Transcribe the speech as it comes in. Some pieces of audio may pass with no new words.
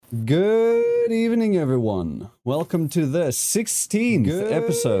Good evening, everyone. Welcome to the 16th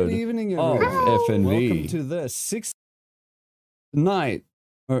episode of FNV. Welcome to the 16th night.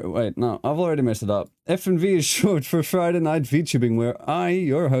 Wait, no, I've already messed it up. FNV is short for Friday Night VTubing, where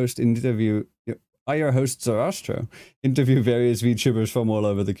your host, Zaraastro, interview various VTubers from all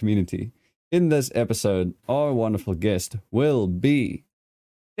over the community. In this episode, our wonderful guest will be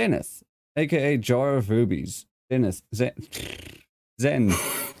Zenith, aka Jar of Rubies. Zenith, Zen.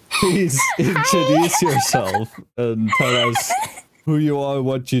 Please introduce yourself and tell us who you are,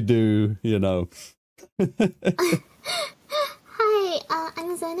 what you do, you know. Hi,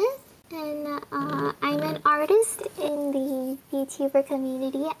 I'm Zenith, and I'm an artist in the VTuber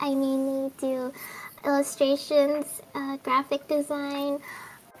community. I mainly do illustrations, graphic design,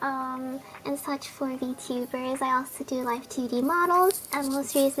 and such for VTubers. I also do live 2D models, and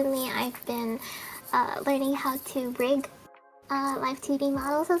most recently I've been learning how to rig live 2D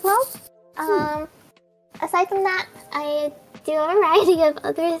models as well. Aside from that, I do a variety of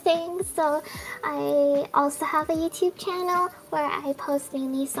other things. So I also have a YouTube channel where I post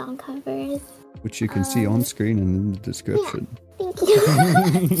mainly song covers, which you can see on screen and in the description. Yeah,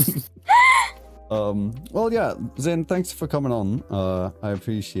 thank you. Well, yeah, Zen, thanks for coming on. I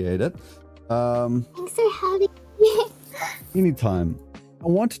appreciate it. Thanks for having me. Anytime. I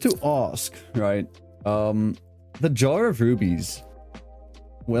wanted to ask, right? The Jar of Rubies.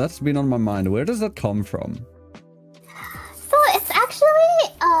 Well, that's been on my mind. Where does that come from? So it's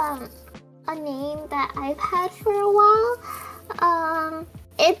actually a name that I've had for a while.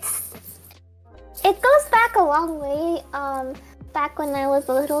 It goes back a long way. Back when I was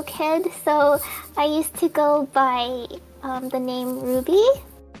a little kid, so I used to go by the name Ruby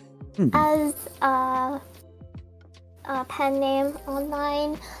as a pen name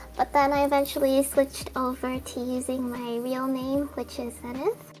online. But then I eventually switched over to using my real name, which is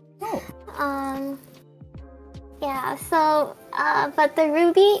Zenith. Oh. Yeah, so, but the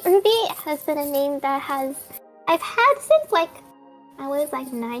Ruby has been a name that I've had since, like, I was,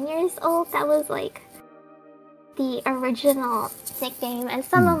 like, 9 years old. That was, like, the original nickname. And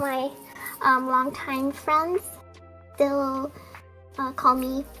some of my longtime friends still call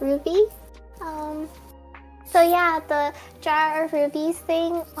me Ruby. So yeah, the Jar of Rubies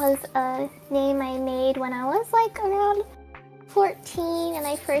thing was a name I made when I was like around 14, and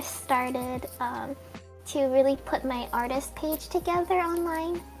I first started to really put my artist page together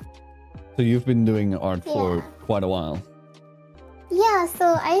online. So you've been doing art for quite a while. Yeah,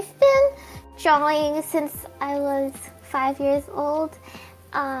 so I've been drawing since I was 5 years old.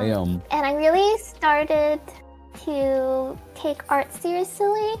 And I really started to take art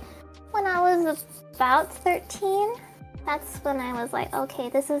seriously when I was about 13. That's when I was like, okay,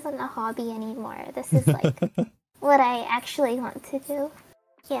 this isn't a hobby anymore. This is like what I actually want to do.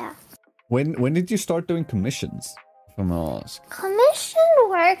 Yeah. When did you start doing commissions, if I may ask? Commission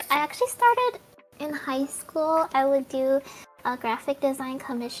work, I actually started in high school. I would do graphic design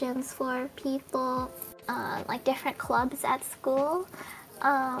commissions for people, like different clubs at school.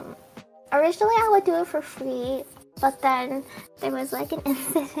 Originally I would do it for free, but then there was like an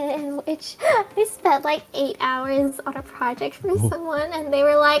incident in which I spent like 8 hours on a project for someone, and they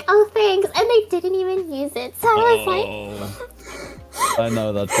were like, "Oh, thanks," and they didn't even use it. So I was like, I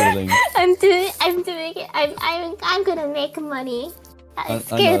know that feeling. I'm doing it. I'm gonna make money.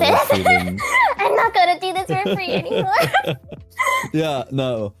 Screw this. I'm not gonna do this for free anymore. Yeah,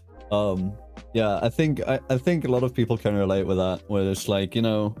 no. Yeah, I think a lot of people can relate with that, where it's like, you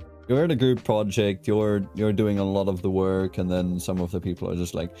know, you're in a group project, you're doing a lot of the work, and then some of the people are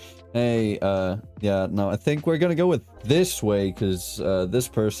just like, hey, yeah, no, I think we're gonna go with this way because this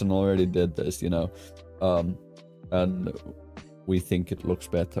person already did this, you know, and we think it looks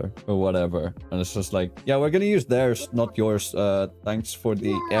better or whatever, and it's just like, yeah, we're gonna use theirs, not yours. Thanks for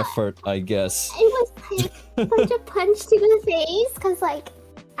the effort, I guess. It was like such a punch to the face, because like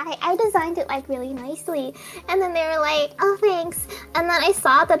I designed it like really nicely, and then they were like, "Oh, thanks," and then I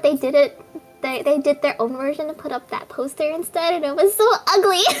saw that they did it. They did their own version to put up that poster instead, and it was so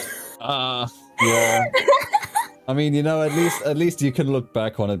ugly. Yeah. I mean, you know, at least you can look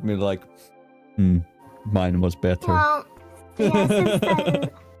back on it and be like, mine was better. Well, yeah, since then,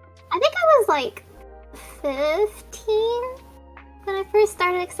 I think I was like 15 when I first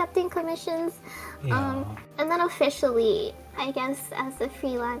started accepting commissions. And then officially, I guess, as a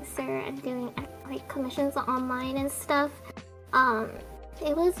freelancer and doing like commissions online and stuff,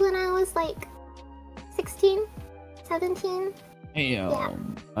 it was when I was like 16, 17. Yeah.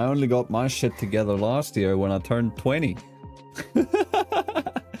 I only got my shit together last year when I turned 20.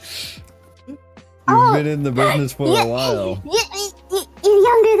 You've been in the business for a while. You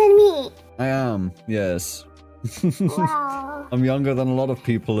younger than me. I am, yes. Wow. I'm younger than a lot of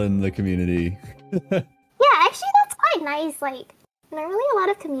people in the community. Yeah, actually that's quite nice. Like, normally a lot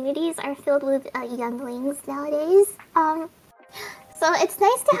of communities are filled with younglings nowadays. So it's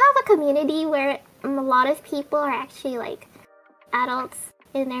nice to have a community where a lot of people are actually like adults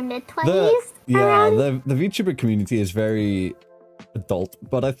in their mid-20s. The VTuber community is very adult,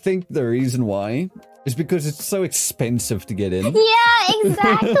 but I think the reason why is because it's so expensive to get in. Yeah,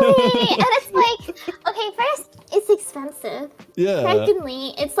 exactly. And it's like, okay, first, it's expensive. Yeah.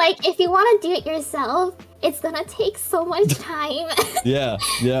 Secondly, it's like, if you want to do it yourself, it's gonna take so much time. Yeah,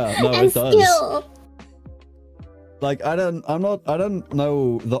 no, and it does. skill. Like, I don't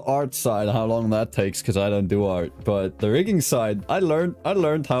know the art side, how long that takes, because I don't do art. But the rigging side, I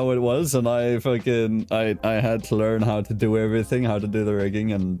learned how it was, and I had to learn how to do everything, how to do the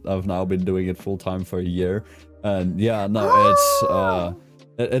rigging, and I've now been doing it full time for a year. And yeah, no,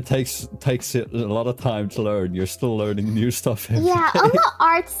 it takes a lot of time to learn. You're still learning new stuff every day. On the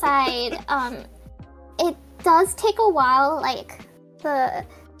art side, it does take a while.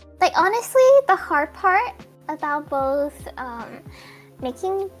 Honestly, the hard part about both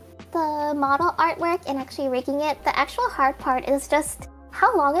making the model artwork and actually rigging it, the actual hard part is just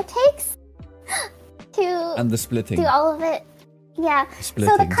how long it takes to and the splitting. do all of it. Yeah. So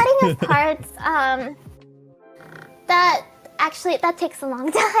the cutting of parts, that takes a long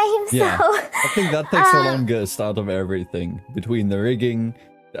time. Yeah, so, I think that takes the longest out of everything between the rigging,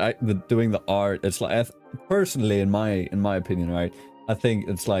 doing the art. It's like, personally, in my opinion, right? I think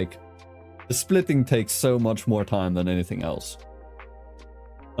it's like the splitting takes so much more time than anything else,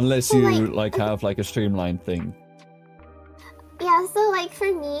 unless you like have like a streamlined thing. Yeah. So like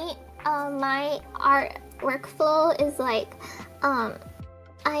for me, my art workflow is like,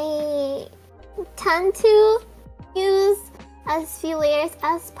 I tend to use as few layers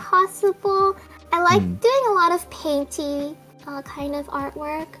as possible. I like doing a lot of painty kind of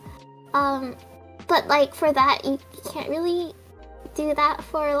artwork, but like for that you can't really do that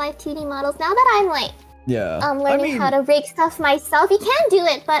for live 2D models. Now that I'm like learning how to rig stuff myself, you can do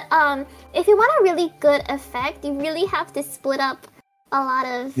it, but if you want a really good effect, you really have to split up a lot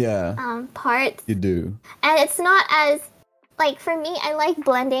of parts. You do. And it's not as, like, for me, I like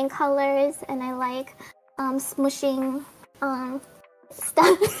blending colors and I like smushing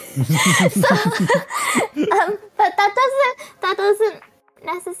stuff. But that doesn't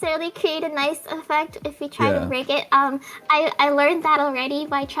necessarily create a nice effect if you try to rig it. I learned that already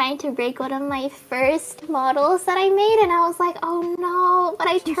by trying to rig one of my first models that I made, and I was like, oh no, but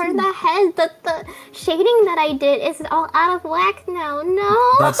I turned the head, the shading that I did is all out of whack now.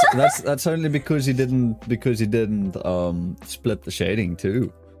 No. That's only because you didn't split the shading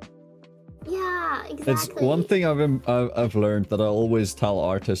too. Yeah, exactly. It's one thing I've learned that I always tell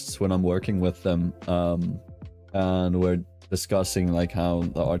artists when I'm working with them, and we're discussing like how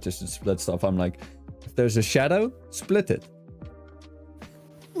the artist should split stuff. I'm like, if there's a shadow, split it.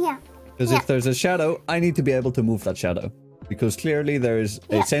 Yeah. Because if there's a shadow, I need to be able to move that shadow, because clearly there's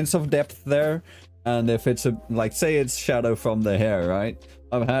a sense of depth there. And if it's say it's shadow from the hair, right?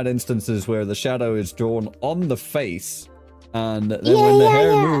 I've had instances where the shadow is drawn on the face, and then when the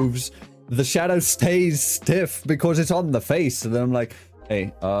hair moves, the shadow stays stiff because it's on the face. And then I'm like,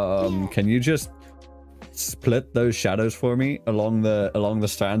 hey, can you just split those shadows for me along the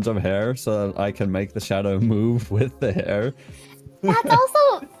strands of hair so that I can make the shadow move with the hair? That's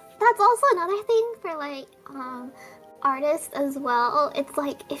also another thing for like artists as well. It's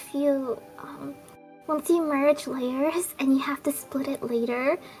like if you once you merge layers and you have to split it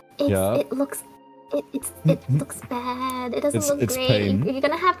later, it looks bad. It doesn't look great. Pain. You're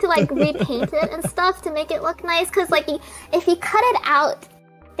gonna have to like repaint it and stuff to make it look nice, because like if you cut it out,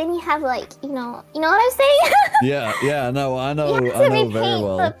 then you have like, you know what I'm saying? No, I know very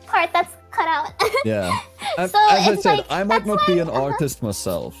well. The part that's cut out. Yeah. As So I said, like, I might not be an artist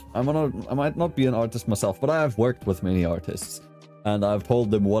myself. I might not be an artist myself, but I have worked with many artists, and I've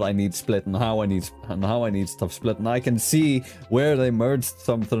told them what I need split and how I need stuff split, and I can see where they merged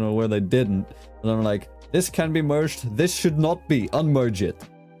something or where they didn't, and I'm like, this can be merged. This should not be. Unmerge it.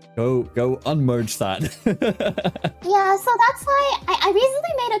 Go unmerge that. Yeah, so that's why I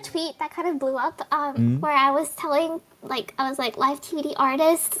recently made a tweet that kind of blew up, where I was telling, like, live 2D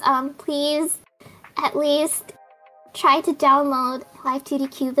artists, please at least try to download Live 2D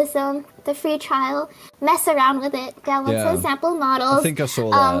Cubism, the free trial, mess around with it, download some sample models. I think I saw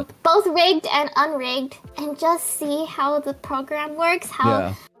that. Both rigged and unrigged, and just see how the program works,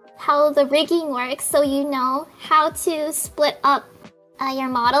 how the rigging works, so you know how to split up your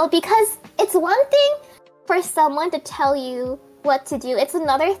model. Because it's one thing for someone to tell you what to do. It's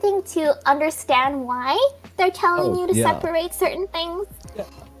another thing to understand why they're telling you to separate certain things.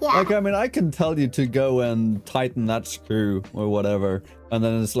 Yeah. Like, I mean, I can tell you to go and tighten that screw or whatever, and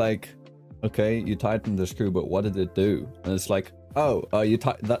then it's like, okay, you tightened the screw, but what did it do? And it's like, oh,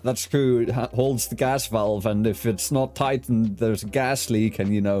 that screw holds the gas valve, and if it's not tightened, there's a gas leak,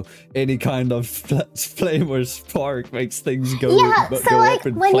 and you know, any kind of flame or spark makes things go. Yeah, so go like up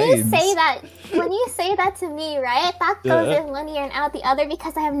in when flames. you say that to me, right? That goes in one ear and out the other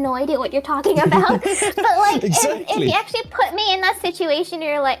because I have no idea what you're talking about. But like, if you actually put me in that situation,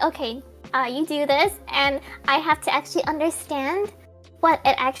 you're like, okay, you do this, and I have to actually understand what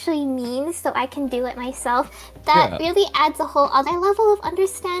it actually means so I can do it myself. That really adds a whole other level of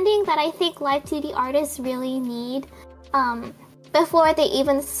understanding that I think live 2D artists really need before they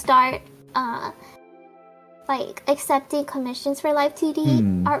even start like accepting commissions for live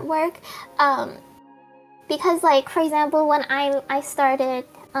 2D artwork. Because like, for example, when I started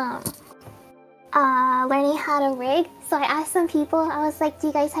learning how to rig, so I asked some people, I was like, do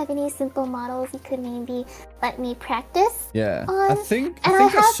you guys have any simple models you could maybe let me practice on? I think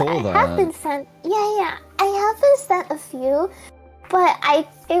I saw that. I have been sent, I have been sent a few, but I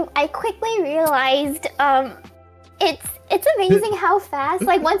quickly realized it's amazing how fast,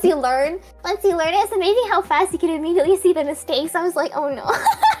 like once you learn it, it's amazing how fast you can immediately see the mistakes. I was like, oh no.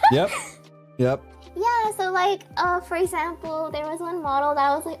 Yep. Yeah, so like, for example, there was one model that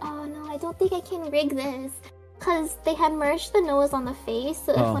I was like, oh no, I don't think I can rig this. Because they had merged the nose on the face,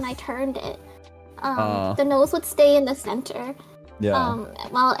 so if when I turned it, the nose would stay in the center.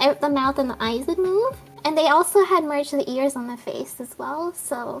 While the mouth and the eyes would move. And they also had merged the ears on the face as well,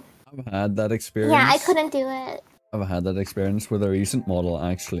 so... I've had that experience. Yeah, I couldn't do it. I've had that experience with a recent model,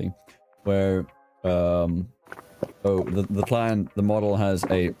 actually, where, the model has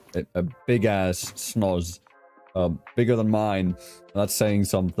a big-ass snoz, bigger than mine. That's saying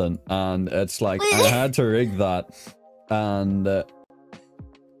something, and it's like, I had to rig that, and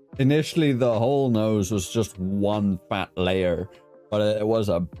initially the whole nose was just one fat layer, but it was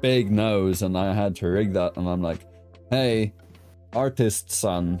a big nose, and I had to rig that, and I'm like, hey, artist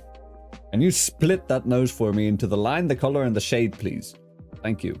son, can you split that nose for me into the line, the color, and the shade, please?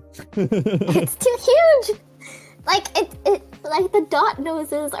 Thank you. It's too huge! Like the dot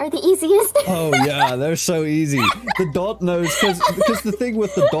noses are the easiest. Oh yeah, they're so easy. The dot nose, because the thing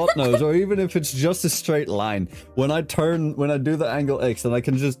with the dot nose, or even if it's just a straight line, when I do the angle X, then I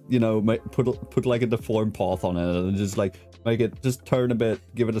can just, you know, put like a deformed path on it, and just like make it just turn a bit,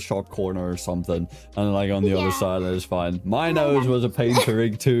 give it a sharp corner or something, and like on the other side, it's fine. My nose was a pain to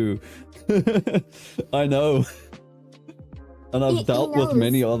rig too. I know, and I've dealt with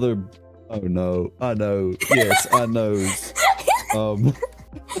many other. Oh no, I know. Yes, I know.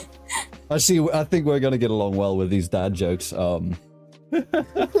 I think we're gonna get along well with these dad jokes. But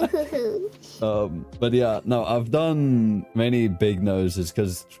yeah, no, I've done many big noses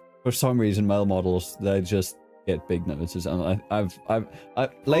because for some reason male models, they just get big noses, and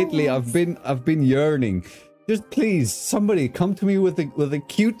lately I've been yearning. Just please, somebody come to me with a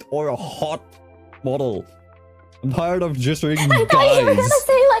cute or a hot model. I'm tired of just rigging guys. I thought you were gonna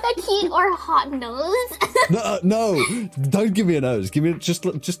say like a cute or a hot nose. No, don't give me a nose. Give me just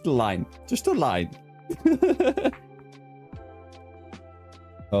a line. Just a line.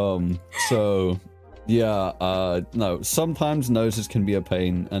 So yeah, no, sometimes noses can be a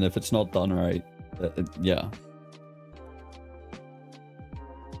pain, and if it's not done right, yeah.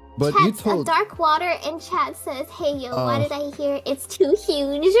 But you told Dark Water in chat says, "Hey yo, why did I hear it's too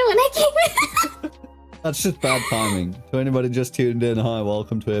huge when I came in?" That's just bad timing. To anybody just tuned in, hi,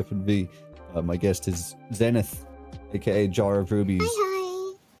 welcome to F&V. My guest is Zenith, aka Jar of Rubies.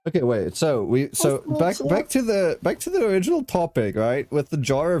 Hi. Okay, wait. So back to the original topic, right? With the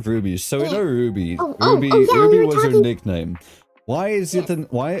Jar of Rubies. So in a Ruby, Ruby was her nickname. Why is it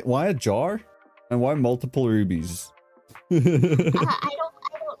why a jar, and why multiple rubies? I don't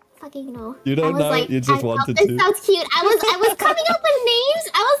fucking know. You don't know. Like, you just wanted to. It sounds cute. I was coming up with names.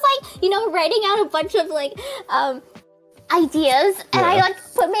 I was like, you know, writing out a bunch of like ideas, and I like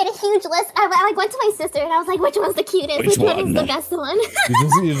made a huge list. I like went to my sister and I was like, which one's the cutest? Which one is the best one?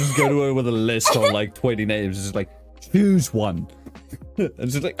 you just go to her with a list of like 20 names. It's just like, choose one.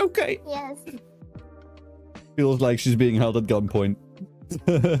 And she's like, okay. Yes. Feels like she's being held at gunpoint.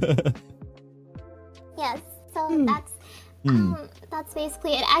 Yes. So that's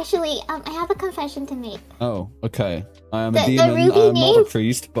basically it. Actually, I have a confession to make. Oh, okay. I am a demon. I'm not a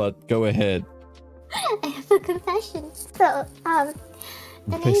priest, but go ahead. I have a confession. So,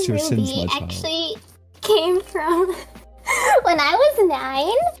 the name Ruby actually came from when I was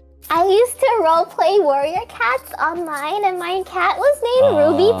 9. I used to roleplay warrior cats online, and my cat was named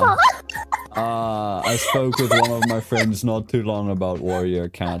Ruby Paw. I spoke with one of my friends not too long about warrior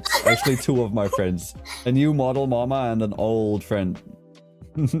cats. Actually, two of my friends. A new model mama and an old friend.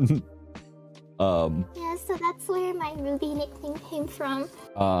 Yeah, so that's where my Ruby nickname came from.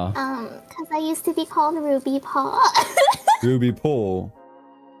 Because I used to be called Ruby Paw. Ruby Paw.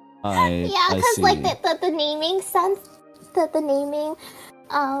 Yeah, because like the naming sense, the naming,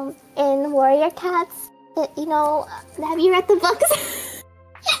 in warrior cats, you know, have you read the books?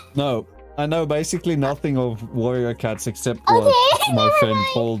 No, I know basically nothing of warrior cats except what my friend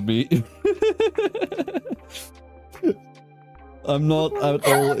told me. I'm not at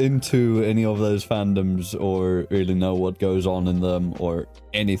all into any of those fandoms or really know what goes on in them or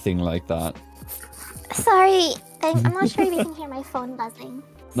anything like that. Sorry, I'm not sure if you can hear my phone buzzing.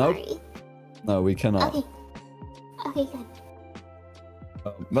 Sorry. Nope. No, we cannot. Okay. Okay, good.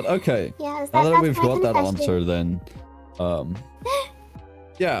 But okay, yeah, now that we've got that answer then,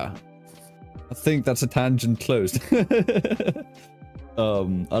 yeah, I think that's a tangent closed. I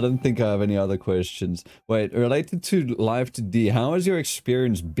don't think I have any other questions. Wait, related to Live to D, how has your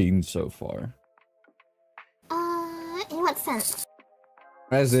experience been so far? In what sense?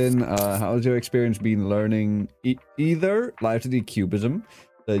 As in, how has your experience been learning either Live to D cubism,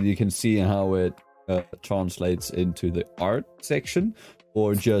 that you can see how it translates into the art section,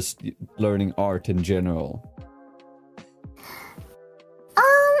 or just learning art in general?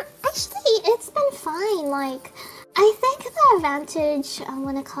 Actually, it's been fine. Like, I think the advantage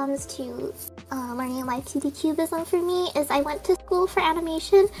when it comes to learning Live 2D cubism for me is I went to school for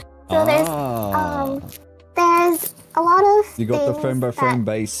animation, so there's a lot of you got the frame by frame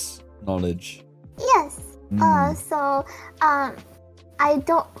base knowledge. Yes. So I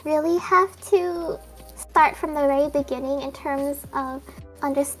don't really have to start from the very beginning in terms of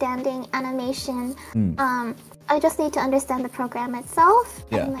understanding animation. I just need to understand the program itself,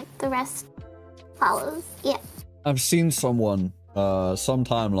 and like the rest follows. Yeah. I've seen someone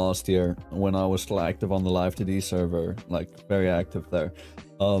sometime last year when I was still active on the Live 2D server, like very active there.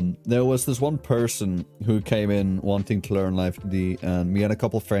 There was this one person who came in wanting to learn Live 2D, and me and a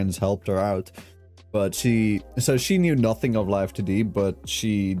couple friends helped her out. But she knew nothing of Live 2D, but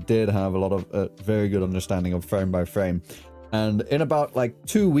she did have a lot of very good understanding of frame by frame. And in about like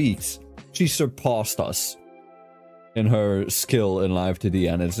 2 weeks, she surpassed us in her skill in Live 2D,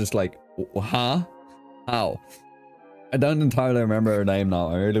 and it's just like, huh? How? I don't entirely remember her name now.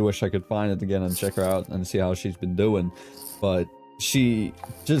 I really wish I could find it again and check her out and see how she's been doing. But she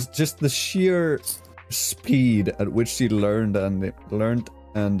just the sheer speed at which she learned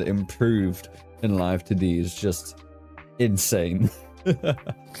and improved in Live 2D is just insane. I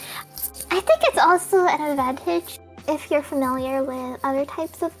think it's also an advantage if you're familiar with other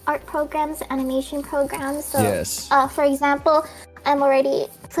types of art programs, animation programs. So, yes. For example, I'm already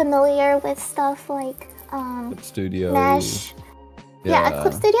familiar with stuff like Clip Studio, Mesh. Yeah,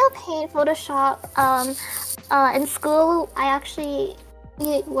 Clip Studio, Paint, Photoshop. In school,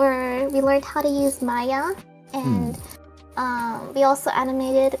 we learned how to use Maya, and we also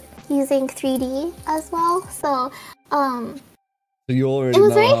animated using 3D as well. So you already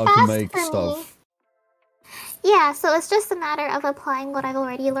know how to make stuff. Me. Yeah, so it's just a matter of applying what I've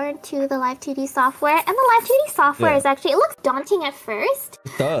already learned to the Live 2D software. And the Live 2D software is actually, it looks daunting at first.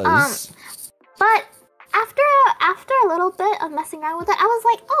 It does. But after a little bit of messing around with it, I was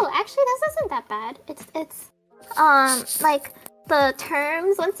like, oh, actually this isn't that bad. It's like the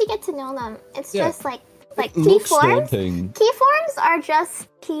terms, once you get to know them, it's just like keyforms. Keyforms are just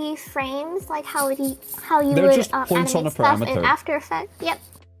keyframes, like how you They're would just points on a stuff parameter in After Effects. Yep.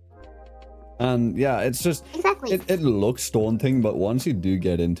 And yeah, it's just it looks daunting, but once you do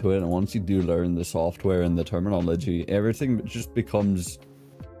get into it and once you do learn the software and the terminology, everything just becomes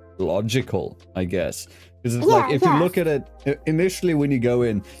logical, I guess. Because it's like, if you look at it initially when you go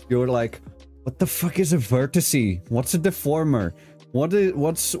in, you're like, what the fuck is a vertice? What's a deformer?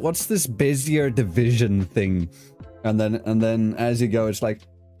 What's this Bezier division thing? And then as you go, it's like,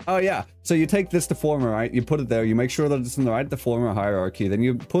 oh yeah, so you take this deformer, right? You put it there, you make sure that it's in the right deformer hierarchy, then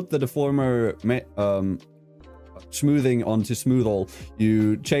you put the deformer smoothing onto smooth all,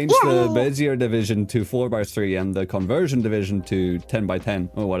 you change the Bezier division to 4x3 and the conversion division to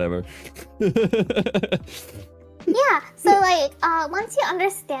 10x10 or whatever. Yeah, so like once you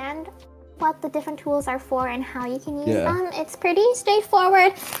understand what the different tools are for and how you can use them. It's pretty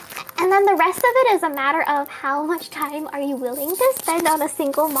straightforward. And then the rest of it is a matter of how much time are you willing to spend on a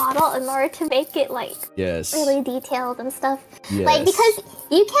single model in order to make it like really detailed and stuff. Like, because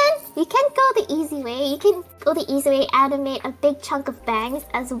you can go the easy way. You can go the easy way, animate a big chunk of bangs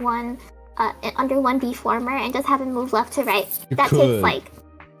as one under one deformer and just have it move left to right. That takes like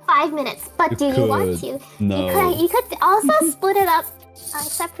 5 minutes. But do you want to? No. You could also split it up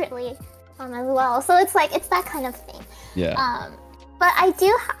separately as well. So it's like, it's that kind of thing. Yeah. But I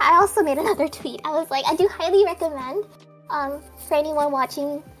also made another tweet. I was like, I do highly recommend, for anyone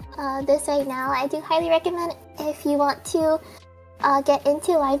watching this right now, I do highly recommend if you want to get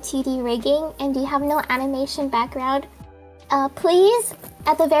into live 2D rigging and you have no animation background, please,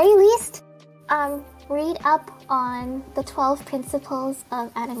 at the very least, read up on the 12 principles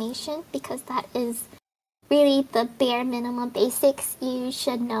of animation, because that is really the bare minimum basics you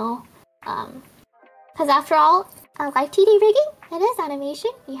should know. Because after all, live 2D rigging, it is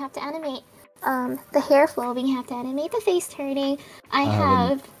animation. You have to animate the hair flowing, you have to animate the face turning. I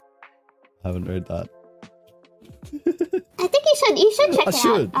haven't read that. I think you should check it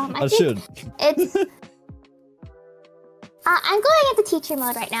out. I should. It's I'm going into teacher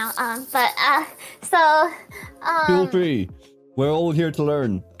mode right now. Feel free. We're all here to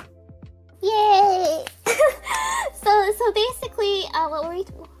learn. Yay! so basically, what were we?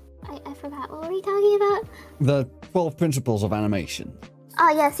 I forgot. What were we talking about? The 12 principles of animation.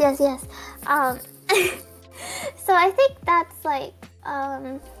 Oh yes. So I think that's like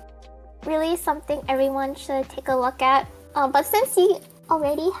really something everyone should take a look at. But since you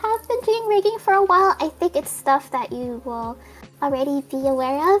already have been doing rigging for a while, I think it's stuff that you will already be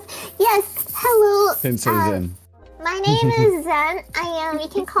aware of. Yes. Hello. Zen. My name is Zen. You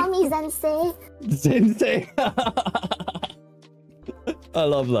can call me Zensei. Zensei. I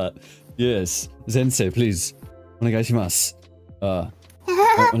love that. Yes. Zensei, please. Onegaishimasu.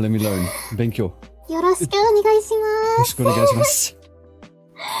 Let me learn. Benkyou. Yoroshiku onegaishimasu. Yoroshiku onegaishimasu.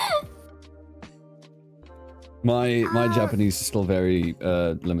 My Japanese is still very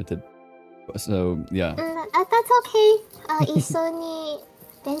limited. So, yeah. That's okay. 一緒に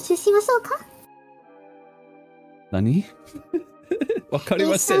練習しましょうか? 何? わかり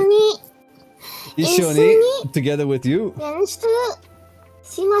ません。一緒に together with you. 練習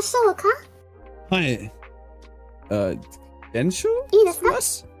しましょうか? はい。練習いいですか?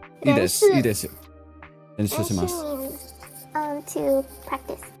 いいですよ。練習します。to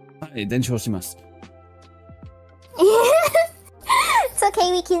practice. はい、練習します。It's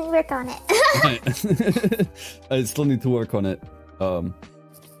okay, we can work on it. I still need to work on it. I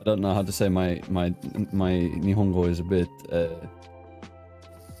don't know how to say my Nihongo is a bit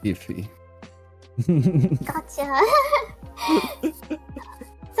iffy. Gotcha.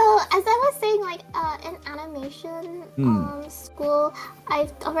 So as I was saying, like in animation school,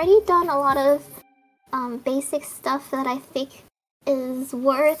 I've already done a lot of basic stuff that I think is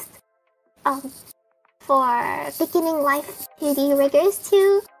worth for beginning life 2D riggers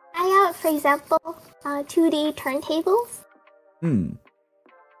to try out. For example, 2D turntables.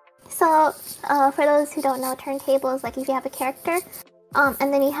 So for those who don't know, turntables, like if you have a character,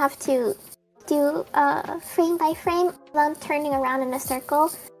 and then you have to do frame by frame them turning around in a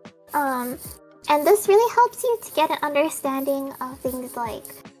circle, and this really helps you to get an understanding of things like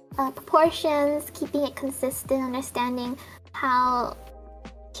proportions, keeping it consistent, understanding how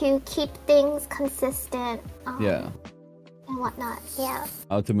to keep things consistent, and whatnot. Yeah.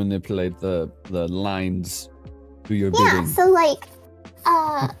 How to manipulate the lines to your bidding. Yeah. So like,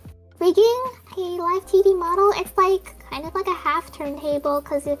 rigging a live 2D model, it's like kind of like a half turntable,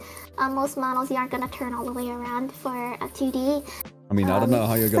 because most models you aren't gonna turn all the way around for a 2D. I mean, I don't know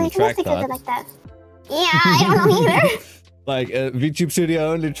how you're gonna track that. Like that. Yeah, I don't know either. Like, VTube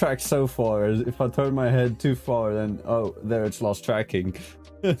Studio only tracks so far. If I turn my head too far, then oh, there it's lost tracking.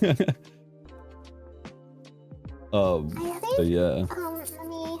 So yeah. Let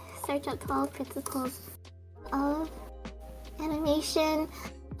me search up 12 principles of animation.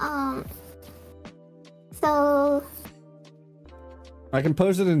 So I can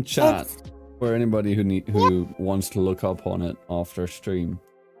post it in chat for anybody who wants to look up on it after stream.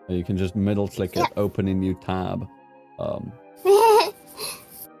 You can just middle click it, open a new tab.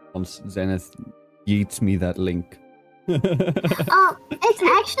 Once Zenith yeets me that link. It's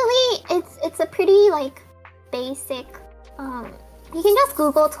actually it's a pretty like basic. You can just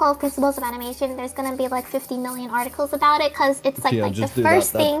Google 12 principles of animation. There's gonna be like 50 million articles about it, because it's like, the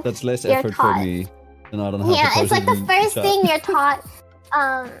first thing that's less you're effort taught. for me, and I don't have to post it's like the first chat. thing you're taught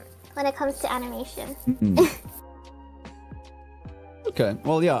when it comes to animation. Okay,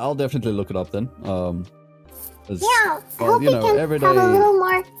 well, yeah, I'll definitely look it up then. Yeah, I hope you can every have day, a little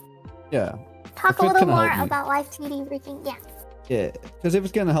more. yeah, Talk a little more about live 2D rigging. Yeah. Yeah, because if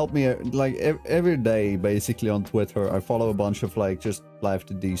it's gonna help me, like every day, basically on Twitter, I follow a bunch of like just live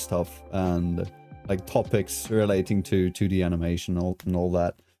 2D stuff and like topics relating to 2D animation and all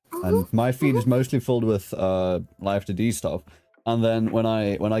that. And my feed is mostly filled with live 2D stuff. And then when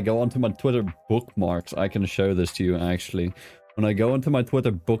I go onto my Twitter bookmarks, I can show this to you actually. When I go into my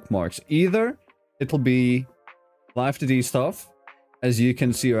Twitter bookmarks, either it'll be live 2D stuff, as you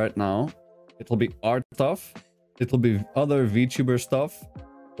can see right now. It'll be art stuff. It'll be other VTuber stuff,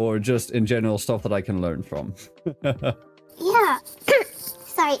 or just in general stuff that I can learn from. Yeah.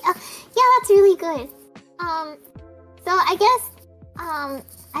 Sorry. Yeah, that's really good. So I guess I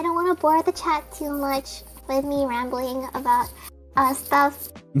don't want to bore the chat too much with me rambling about stuff,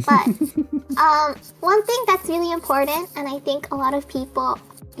 but one thing that's really important, and I think a lot of people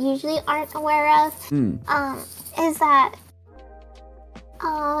usually aren't aware of, is that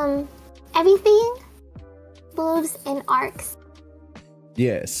everything moves in arcs.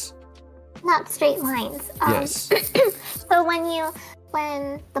 Yes. Not straight lines. Yes. So when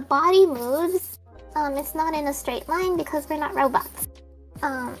the body moves, it's not in a straight line because we're not robots.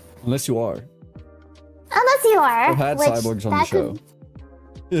 Unless you are. Unless you are. I've had cyborgs on the show.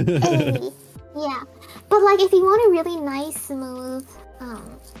 Yeah. But like if you want a really nice, smooth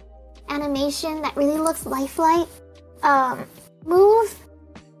animation that really looks lifelike, move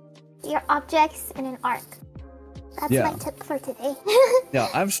your objects in an arc. That's my tip for today. Yeah,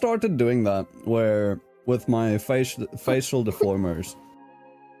 I've started doing that where with my facial deformers.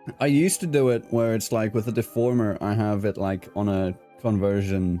 I used to do it where it's like with a deformer, I have it like on a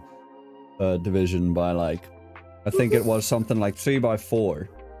conversion division by like, I think it was something like 3x4.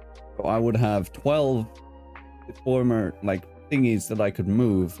 So I would have 12 deformer like thingies that I could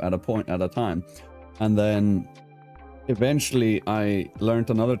move at a point at a time. And then eventually I learned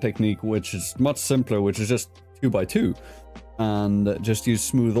another technique which is much simpler, which is just 2x2, and just use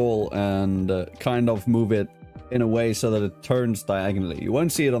smooth all and kind of move it in a way so that it turns diagonally. You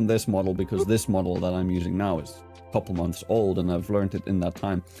won't see it on this model because this model that I'm using now is a couple months old and I've learned it in that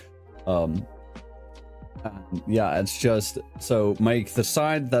time. And yeah, it's just so make the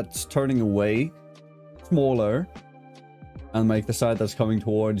side that's turning away smaller and make the side that's coming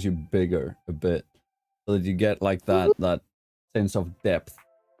towards you bigger a bit, so that you get like that sense of depth.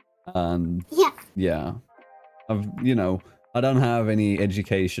 And yeah, I don't have any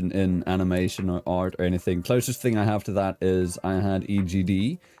education in animation or art or anything. Closest thing I have to that is I had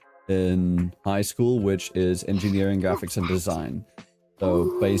EGD in high school, which is engineering, graphics, and design.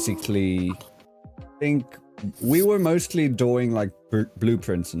 So basically, I think we were mostly doing like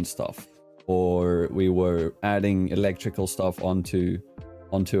blueprints and stuff, or we were adding electrical stuff onto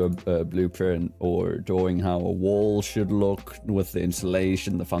a blueprint, or drawing how a wall should look with the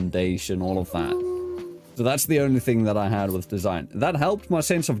insulation, the foundation, all of that. So that's the only thing that I had with design. That helped my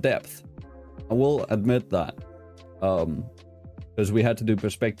sense of depth. I will admit that. Because we had to do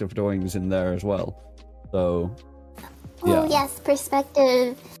perspective drawings in there as well. So, yeah. Oh, yes,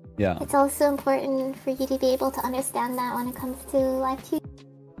 perspective. Yeah. It's also important for you to be able to understand that when it comes to live 2D.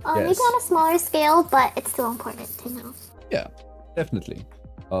 Yes. Maybe on a smaller scale, but it's still important to know. Yeah, definitely.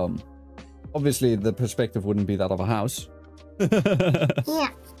 Obviously, the perspective wouldn't be that of a house.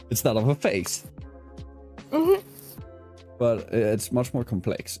 Yeah. It's that of a face. But it's much more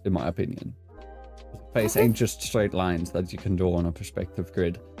complex, in my opinion. A face ain't just straight lines that you can draw on a perspective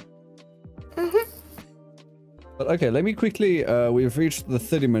grid. But okay, let me quickly, we've reached the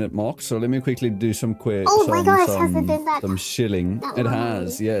 30-minute mark, so let me quickly do some quick, some shilling. It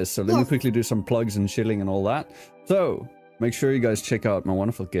has, yes. So let me quickly do some plugs and shilling and all that. So make sure you guys check out my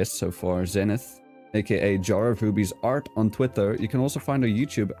wonderful guests so far, Zenith, aka Jar of Rubies Art on Twitter. You can also find our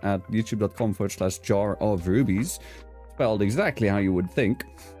YouTube at youtube.com/Jar of Rubies, spelled exactly how you would think.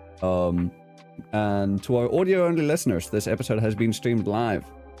 And to our audio-only listeners, this episode has been streamed live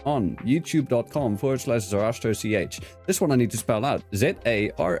on youtube.com/ZarastroCH. This one I need to spell out.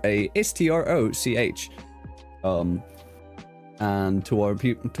 ZARASTROCH. And to our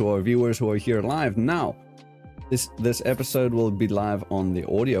viewers who are here live now, this episode will be live on the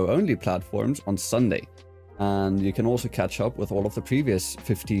audio-only platforms on Sunday. And you can also catch up with all of the previous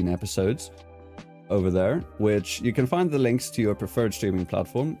 15 episodes over there, which you can find the links to your preferred streaming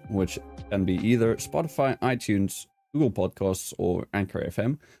platform, which can be either Spotify, iTunes, Google Podcasts, or Anchor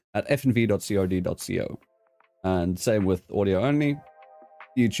FM at fnv.crd.co. And same with audio only,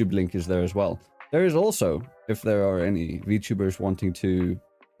 YouTube link is there as well. There is also, if there are any VTubers wanting to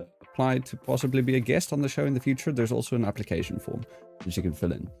apply to possibly be a guest on the show in the future, there's also an application form that you can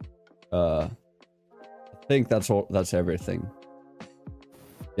fill in. I think that's all. That's everything.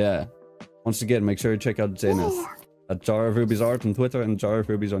 Yeah. Once again, make sure you check out Zenith at Jar of Rubies Art on Twitter and Jar of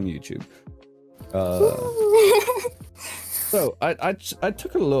Rubies on YouTube. So I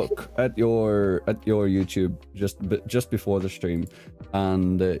took a look at your YouTube just before the stream,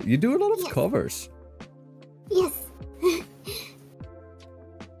 and you do a lot of covers. Yes.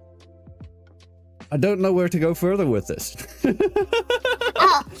 I don't know where to go further with this. What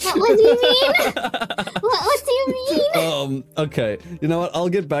do you mean? What do you mean? Okay. You know what? I'll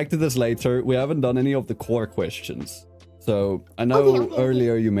get back to this later. We haven't done any of the core questions. So I know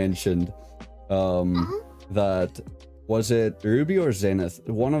earlier you mentioned that, was it Ruby or Zenith?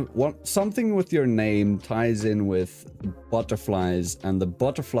 Something with your name ties in with butterflies, and the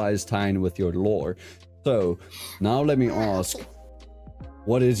butterflies tie in with your lore. So now let me ask,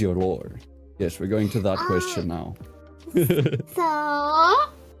 what is your lore? Yes, we're going to that question now. So,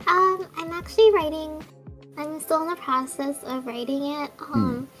 I'm actually writing. I'm still in the process of writing it.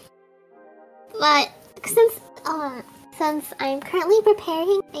 But since I'm currently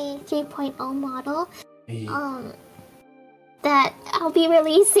preparing a 3.0 model, that I'll be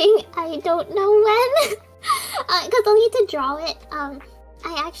releasing, I don't know when, because I'll need to draw it.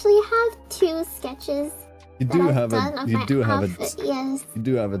 I actually have 2 sketches. You do have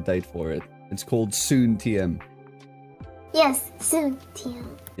a date for it. It's called Soon TM. Yes, soon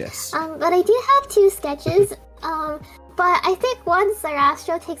TM. Yes. But I do have 2 sketches. But I think once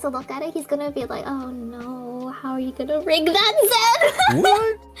Sarastro takes a look at it, he's gonna be like, "Oh no, how are you gonna rig that, Zen?"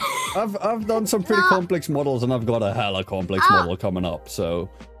 What? I've done some pretty complex models, and I've got a hella complex model coming up. So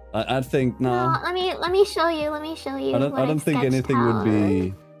I think now. No, let me show you. Let me show you. I don't think anything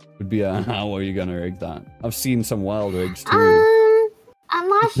would be a how are you gonna rig that? I've seen some wild rigs too. I'm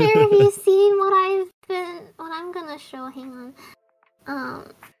not sure if you've seen what I'm gonna show. Hang on.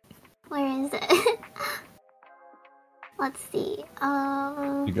 Where is it? Let's see.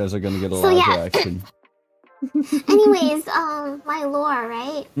 You guys are gonna get a lot of reaction. Anyways, my lore,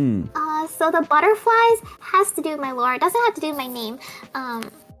 right? So the butterflies has to do with my lore. It doesn't have to do with my name.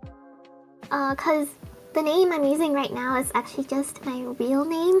 Cause the name I'm using right now is actually just my real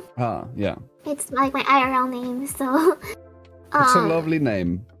name. Yeah. It's like my IRL name, so. It's a lovely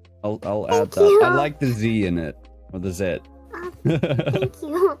name. I'll add that. You. I like the Z in it, or the Z. Thank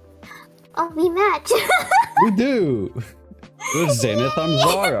you. Oh, we match. We do. You're Zenith, I'm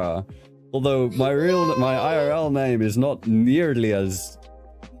Zara. Although my IRL name is not nearly as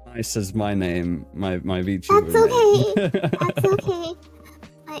nice as my name, my VTuber That's okay. name. That's okay.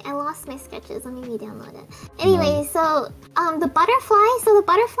 I lost my sketches. Let me re-download it. Anyway, so the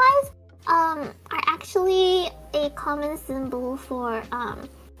butterflies are actually a common symbol for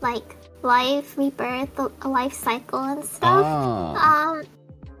like life, rebirth, a life cycle and stuff.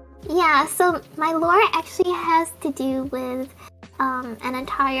 Yeah, so my lore actually has to do with an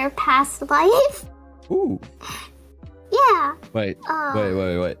entire past life. Ooh. Yeah. Wait.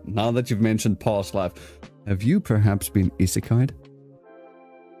 Now that you've mentioned past life, have you perhaps been isekai'd?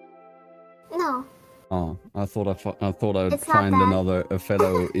 No. Oh, I thought I would find a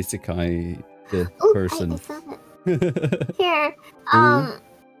fellow isekai person. I found it. Here.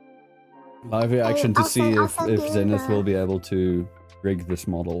 Live reaction to see if Zenith will be able to rig this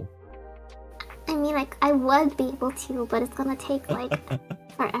model. I mean, like, I would be able to, but it's gonna take like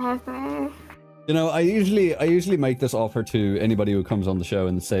forever. You know, I usually make this offer to anybody who comes on the show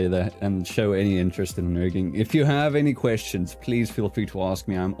and say that and show any interest in rigging. If you have any questions, please feel free to ask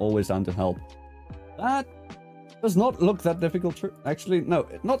me. I'm always down to help. That does not look that difficult. Actually, no,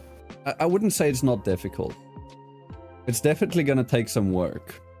 not. I wouldn't say it's not difficult. It's definitely gonna take some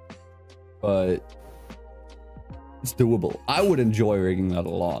work, but it's doable. I would enjoy rigging that a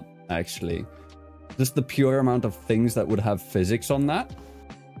lot, actually. Just the pure amount of things that would have physics on that.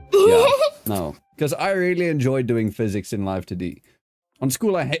 Yeah, no, because I really enjoy doing physics in Live 2D. In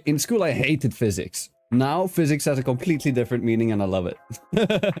school, I hated physics. Now, physics has a completely different meaning, and I love it. You're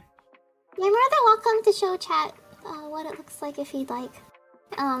more than welcome to show chat what it looks like if you'd like.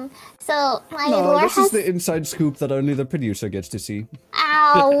 So my lore this is the inside scoop that only the producer gets to see.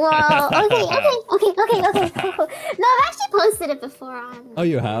 Ow! Whoa! Okay. No, I've actually posted it before on. Oh,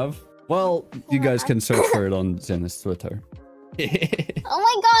 you have? Well, you guys can search for it on Zenith's Twitter. Oh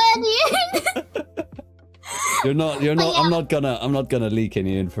my god, You're not. I'm not gonna leak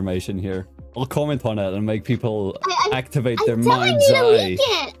any information here. I'll comment on it and make people activate their mind's eye.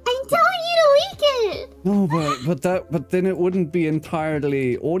 I'm telling you to leak it. No, but then it wouldn't be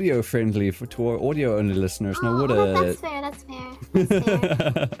entirely audio friendly to our audio only listeners, now would it? That's fair.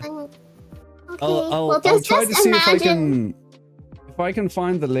 Well, I'll try to just see imagine. if I can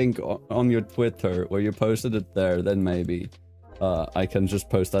find the link on your Twitter where you posted it there. Then maybe I can just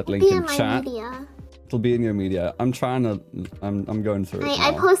post that link in chat. Media. It'll be in your media. I'm trying to. I'm going through it now.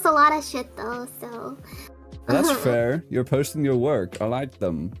 I post a lot of shit though, so. Well, that's fair. You're posting your work. I like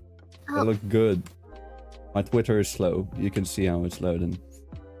them. They look good. My Twitter is slow. You can see how it's loading.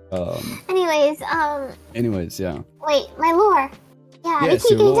 Anyways, yeah. Wait, my lore. Yeah, Yes, I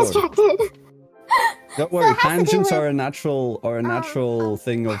keep your getting lore. distracted. Don't worry, it has to do tangents with, are a natural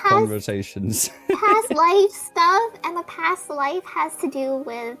thing of conversations. Past life stuff, and the past life has to do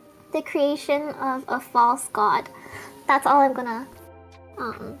with the creation of a false god. That's all I'm gonna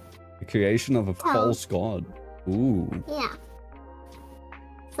The creation of a false god. Ooh. Yeah.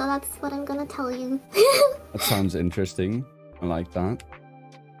 So that's what I'm gonna tell you. That sounds interesting. I like that.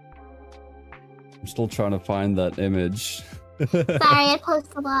 I'm still trying to find that image. Sorry, I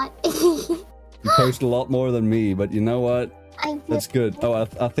post a lot. You post a lot more than me, but you know what? I do. That's good. Oh,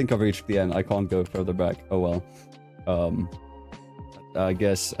 I think I've reached the end. I can't go further back. Oh well. I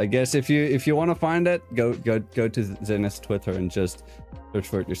guess if you want to find it, go to Zenith's Twitter and just search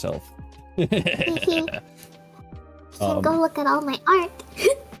for it yourself. You can go look at all my art.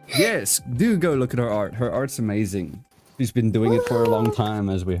 Yes, do go look at her art. Her art's amazing. She's been doing it for a long time,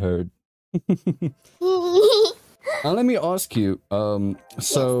 as we heard. Let me ask you,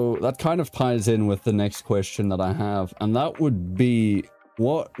 so that kind of ties in with the next question that I have, and that would be,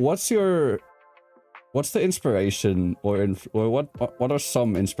 what's the inspiration or what are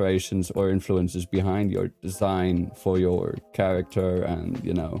some inspirations or influences behind your design for your character and,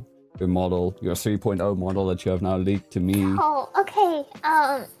 you know, your model, your 3.0 model that you have now leaked to me? Oh, okay.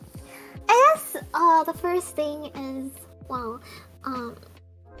 I guess the first thing is, well,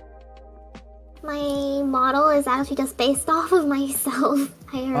 my model is actually just based off of myself.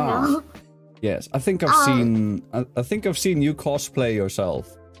 IRL. Yes, I think I've seen. I think I've seen you cosplay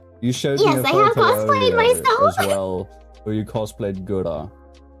yourself. You showed me a Yes, I have photo cosplayed myself as well, where you cosplayed Gura.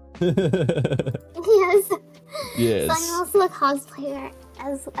 Yes. Yes. So I'm also a cosplayer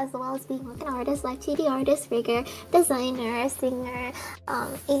as well as being like an artist, like 2D artist, rigger, designer, singer,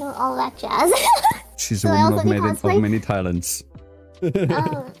 you know, all that jazz. She's So a I woman also of do many talents.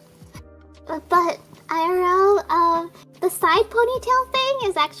 But IRL, the side ponytail thing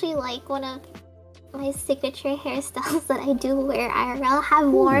is actually like one of my signature hairstyles that I do wear IRL, have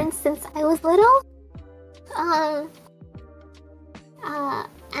worn since I was little.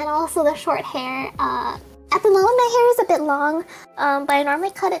 And also the short hair. At the moment my hair is a bit long, but I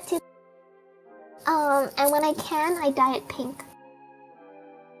normally cut it to and when I can, I dye it pink.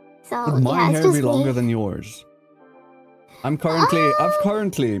 So Would my yeah, it's hair just be longer me. than yours? I've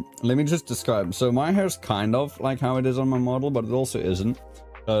currently, let me just describe. So my hair's kind of like how it is on my model, but it also isn't.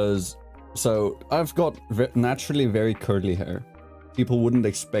 So I've got naturally very curly hair. People wouldn't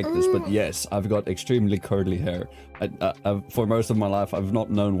expect this, but yes, I've got extremely curly hair. For most of my life, I've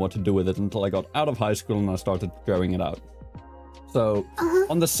not known what to do with it until I got out of high school and I started growing it out. So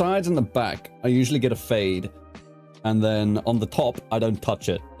on the sides and the back, I usually get a fade. And then on the top, I don't touch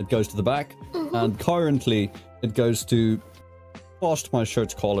it. It goes to the back. And currently, it goes to past my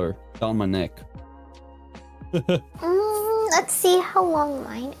shirt's collar, down my neck. Let's see how long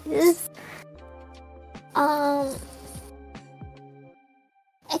mine is.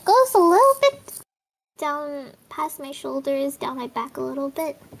 It goes a little bit down past my shoulders, down my back a little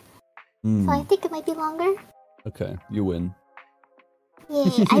bit. So I think it might be longer. Okay, you win.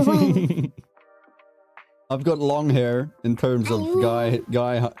 Yay, I win. I've got long hair in terms of guy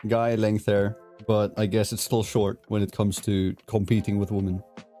length hair, but I guess it's still short when it comes to competing with women.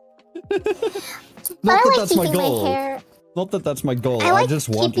 Not that that's my goal. Not that that's my goal. I just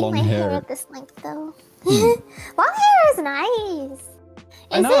want long hair. I like keeping my hair at this length, though. Long hair is nice.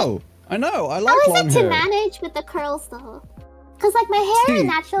 I know. I like long hair. How is it to manage with the curls, though? Because like my hair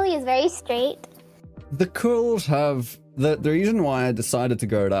naturally is very straight. The curls have the reason why I decided to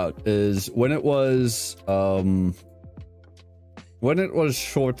grow it out is when it was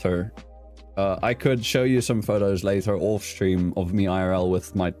shorter. I could show you some photos later off stream of me IRL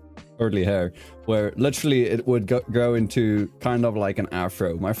with my curly hair, where literally it would grow into kind of like an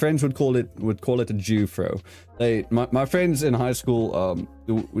afro. My friends would call it a Jew-fro. My friends in high school,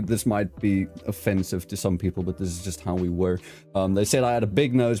 this might be offensive to some people, but this is just how we were. They said I had a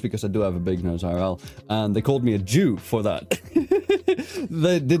big nose because I do have a big nose IRL, and they called me a Jew for that.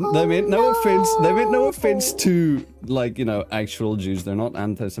 They meant no offense. They meant no offense to, like, you know, actual Jews. They're not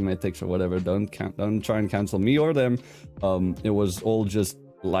anti-Semitics or whatever. Don't try and cancel me or them. It was all just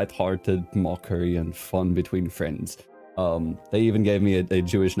light-hearted mockery and fun between friends. They even gave me a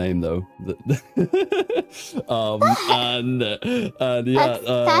Jewish name though. And yeah,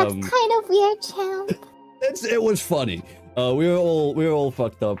 that's kind of weird, champ. it was funny. We were all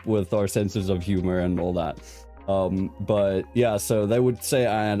fucked up with our senses of humor and all that. But yeah, so they would say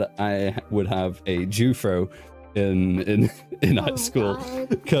I would have a Jufro in high school,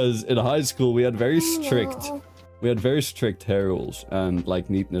 because in high school we had very strict hair rules and like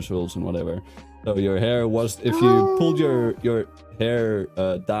neatness rules and whatever. So your hair was, if you pulled your hair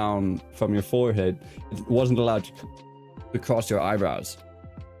down from your forehead, it wasn't allowed to cross your eyebrows.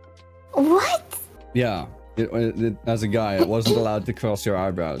 What? Yeah, as a guy, it wasn't allowed to cross your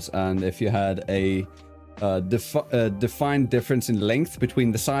eyebrows, and if you had a defined difference in length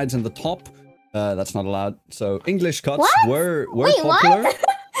between the sides and the top, that's not allowed. So English cuts were popular. What?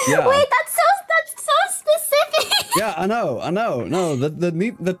 Yeah. Wait, that's so specific. Yeah, I know. No,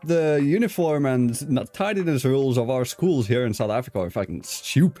 the uniform and tidiness rules of our schools here in South Africa are fucking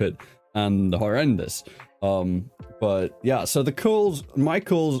stupid and horrendous. But yeah, so the curls, my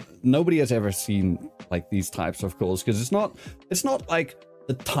curls, nobody has ever seen like these types of curls, because it's not like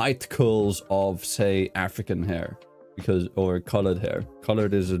the tight curls of, say, African hair, or colored hair.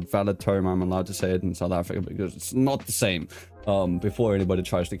 Colored is a valid term. I'm allowed to say it in South Africa because it's not the same. Before anybody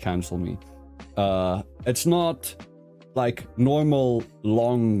tries to cancel me, it's not like normal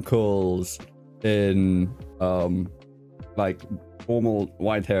long curls in like normal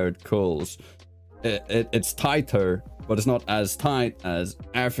white-haired curls. It's tighter, but it's not as tight as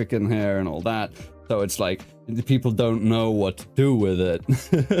African hair and all that. So it's like people don't know what to do with it.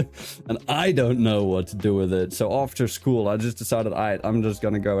 And I don't know what to do with it. So after school, I just decided, I'm just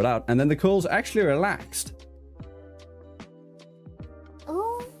gonna grow it out. And then the curls actually relaxed.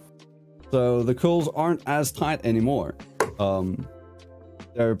 Oh. So the curls aren't as tight anymore.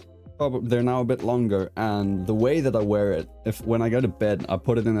 They're now a bit longer, and the way that I wear it, when I go to bed, I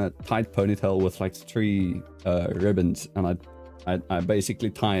put it in a tight ponytail with like 3 ribbons, and I basically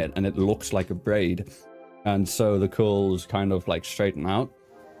tie it, and it looks like a braid, and so the curls kind of like straighten out,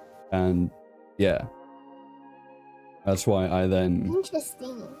 and yeah, that's why I then.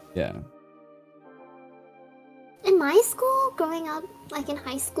 Interesting. Yeah. In my school, growing up, like in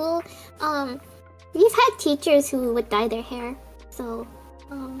high school, we've had teachers who would dye their hair, so.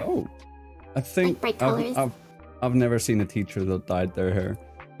 Oh, I think like bright colors. I've never seen a teacher that dyed their hair.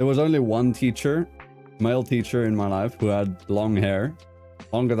 There was only one teacher, male teacher in my life, who had long hair,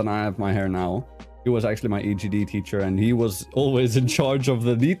 longer than I have my hair now. He was actually my EGD teacher, and he was always in charge of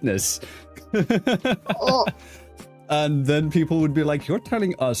the neatness. Oh. And then people would be like, "You're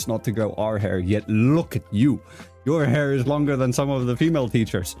telling us not to grow our hair, yet look at you. Your hair is longer than some of the female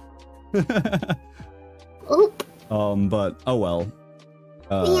teachers." Oop. But oh well.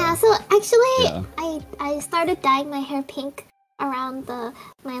 Yeah, so actually, yeah. I started dyeing my hair pink around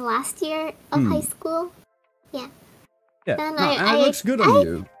my last year of high school. Yeah. Yeah, and it looks good on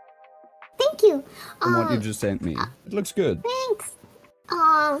you. Thank you. From what you just sent me. It looks good. Thanks.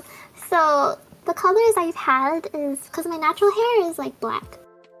 So the colors I've had is, because my natural hair is like black.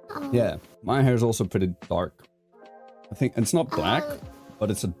 Yeah, my hair is also pretty dark. I think it's not black, but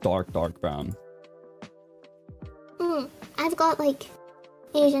it's a dark brown. I've got like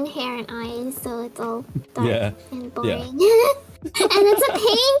Asian hair and eyes, so it's all dark and boring. Yeah. And it's a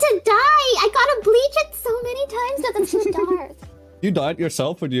pain to dye. I gotta bleach it so many times because it's so dark. You dye it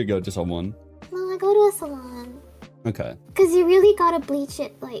yourself, or do you go to someone? No, I go to a salon. Okay. Because you really gotta bleach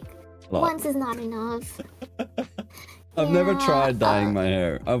it, like, once is not enough. I've never tried dyeing my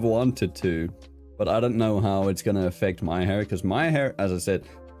hair. I've wanted to, but I don't know how it's gonna affect my hair, because my hair, as I said,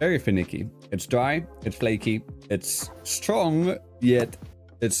 very finicky. It's dry, it's flaky, it's strong, yet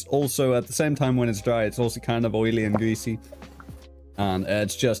it's also, at the same time when it's dry, it's also kind of oily and greasy. And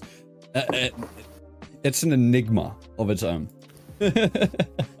it's just, it's an enigma of its own. Mine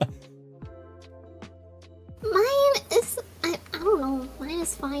is, I don't know, mine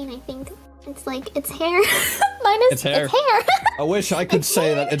is fine, I think. It's like, it's hair. Mine is, it's hair. I wish I could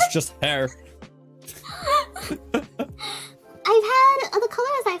say that it's just hair.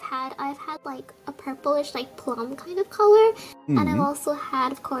 I've had like a purplish, like plum kind of color, and I've also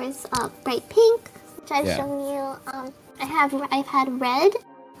had, of course, bright pink, which I've shown you. I've had red.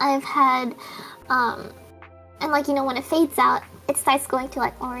 I've had, and like, you know, when it fades out, it starts going to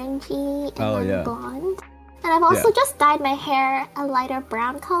like orangey and then blonde. And I've also just dyed my hair a lighter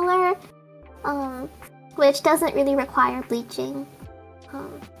brown color, which doesn't really require bleaching.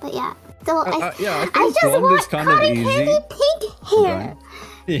 But yeah, so I just want cotton candy pink hair.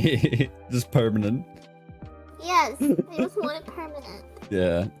 Just permanent. Yes, I just want it permanent.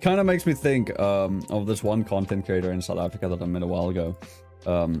 Yeah, kind of makes me think of this one content creator in South Africa that I met a while ago.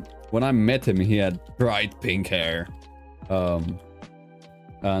 When I met him, he had bright pink hair.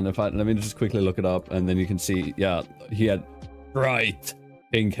 And if let me just quickly look it up, and then you can see, yeah, he had bright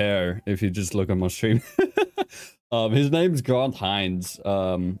pink hair. If you just look on my stream, his name's Grant Hines.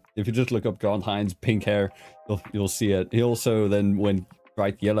 If you just look up Grant Hines pink hair, you'll see it. He also then went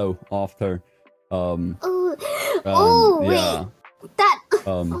bright yellow after. Wait. That.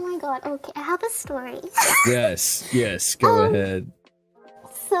 Oh my god. Okay, I have a story. Yes. Go ahead.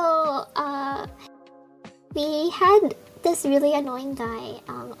 So, we had this really annoying guy,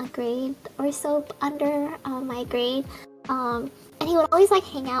 a grade or so under my grade, and he would always like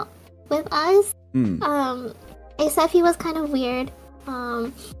hang out with us. Except he was kind of weird,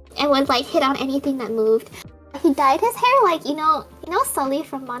 and would like hit on anything that moved. He dyed his hair like you know Sully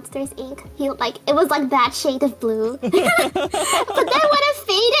from Monsters Inc. He like it was like that shade of blue, but then when it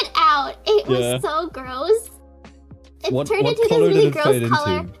faded out, it was so gross. It turned into this really gross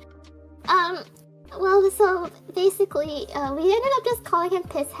color. Well, so basically, we ended up just calling him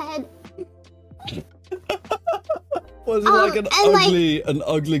Pisshead. Was it like an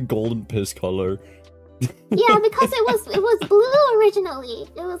ugly golden piss color? Yeah, because it was blue originally.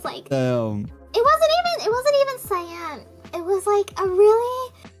 It was like It wasn't even cyan. It was like a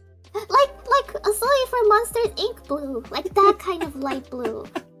really like a Sully from Monsters Inc. blue, like that kind of light blue.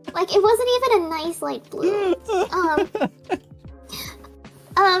 Like it wasn't even a nice light blue.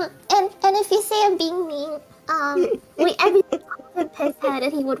 And if you say I'm being mean, everyone called him Pisshead,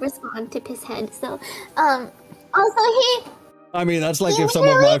 and he would respond to Pisshead. So, also he. I mean, that's like if some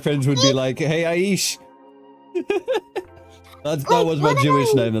of my friends would be like, "Hey, Aish." That was my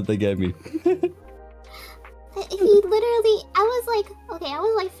Jewish name that they gave me. He literally, I was like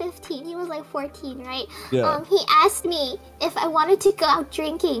 15, he was like 14, right? Yeah. He asked me if I wanted to go out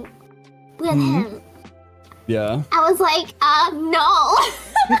drinking with him. Yeah. I was like, no.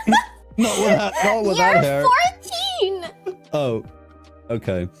 not with that hair. You're 14! Oh,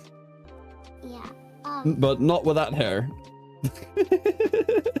 okay. Yeah. But not with that hair.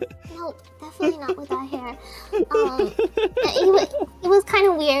 No, definitely not with that hair. It was kind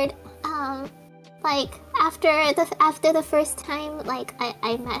of weird. Like after the first time, like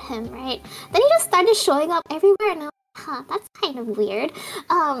I met him, right? Then he just started showing up everywhere, and I was like, huh, that's kind of weird.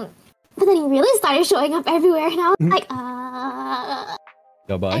 But then he really started showing up everywhere, and I was like,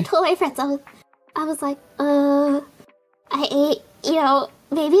 Goodbye. I told my friends, I was like,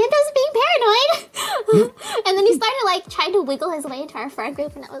 maybe I'm just being paranoid. And then he started like trying to wiggle his way into our friend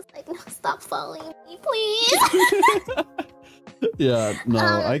group, and I was like, no, stop following me, please. Yeah, no,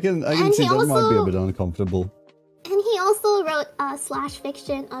 I can see that might be a bit uncomfortable. And he also wrote a slash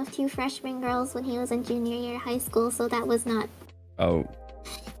fiction of two freshman girls when he was in junior year high school, so that was not. Oh.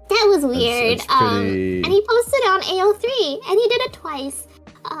 That was weird. It's pretty... And he posted it on AO3, and he did it twice.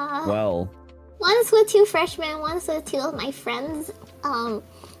 Well. Once with two freshmen, once with two of my friends, a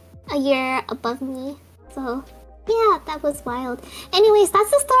year above me. So, yeah, that was wild. Anyways, that's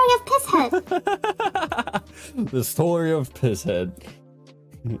the story of Pisshead. The story of Pisshead.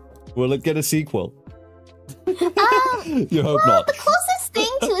 Will it get a sequel? You hope not. The closest thing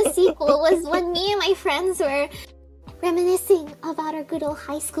to a sequel was when me and my friends were reminiscing about our good old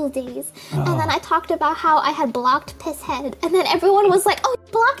high school days. And then I talked about how I had blocked Pisshead, and then everyone was like, oh, you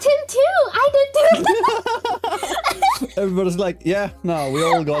blocked him too! I did too! Everybody's like, yeah, no, we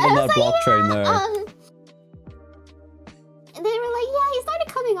all got on that block train there. And they were like, yeah, he started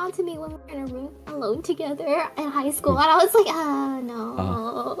coming on to me when we were in a room alone together in high school, and I was like,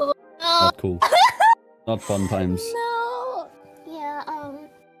 no. Not cool. Not fun times. No. Yeah,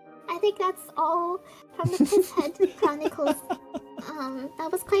 I think that's all from the Pisshead Chronicles.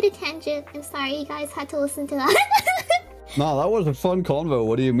 That was quite a tangent. I'm sorry you guys had to listen to that. No, that was a fun convo.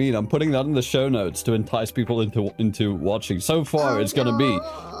 What do you mean? I'm putting that in the show notes to entice people into watching. So far, it's gonna be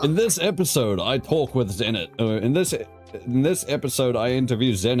in this episode. I talk with Zenith. In this episode, I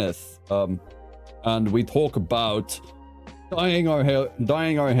interview Zenith. And we talk about dyeing our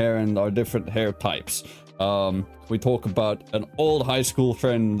hair and our different hair types. We talk about an old high school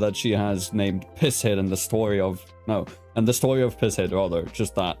friend that she has named Pisshead, and the story of Pisshead, rather,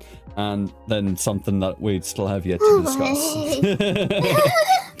 just that, and then something that we still have yet to discuss.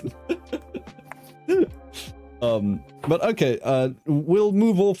 But okay, we'll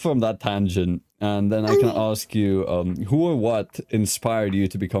move off from that tangent, and then I can ask you, who or what inspired you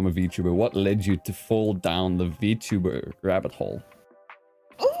to become a VTuber? What led you to fall down the VTuber rabbit hole?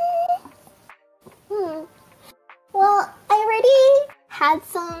 Well, I already had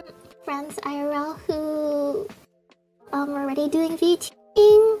some friends IRL who were already doing VTubing,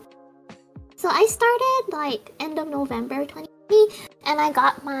 So I started like end of November 2020, and I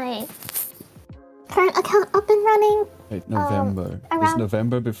got my current account up and running. Wait, November. Is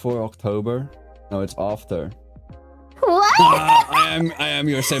November before October? No, it's after. What? I am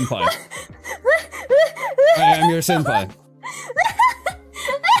your senpai. I am your senpai.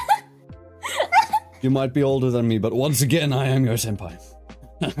 You might be older than me, but once again, I am your senpai.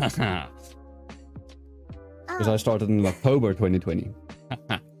 Because I started in October 2020.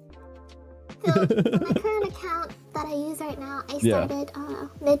 So my current account that I use right now, I started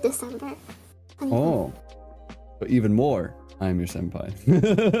mid-December. Oh, but even more, I am your senpai.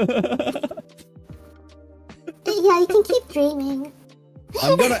 Yeah, you can keep dreaming.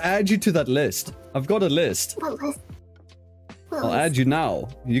 I'm gonna add you to that list. I've got a list. What list? I'll add you now.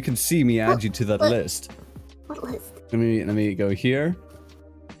 You can see me add you to that list. What list? Let me go here.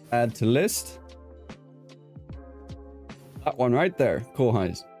 Add to list. That one right there. Cool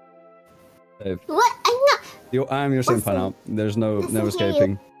highs. Save. What? I'm not. I'm your senpai now. There's no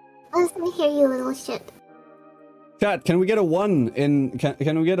escaping. Listen to hear you, little shit. Chat, can we get a 1 in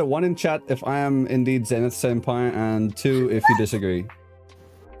can we get a 1 in chat if I am indeed Zenith senpai, and 2 if you disagree?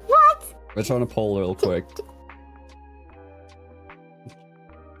 What? Let's run a poll real quick.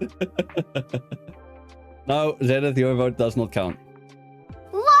 No, Zenith, your vote does not count.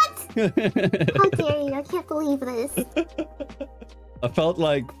 What? How dare you? I can't believe this. I felt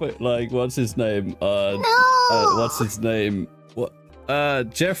like what's his name? No. What's his name? What?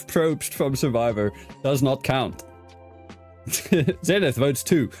 Jeff Probst from Survivor does not count. Zenith votes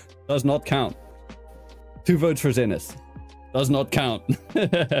 2. Does not count. 2 votes for Zenith. Does not count.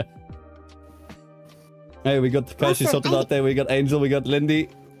 Hey, we got Takashi Sotodate, we got Angel, we got Lindy.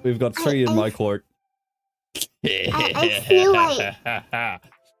 We've got 3 in my court. I feel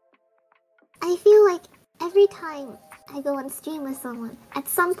like every time I go on stream with someone, at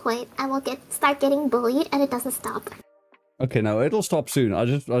some point I will start getting bullied, and it doesn't stop. Okay, now it'll stop soon. I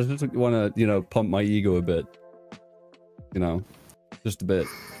just want to, pump my ego a bit. Just a bit.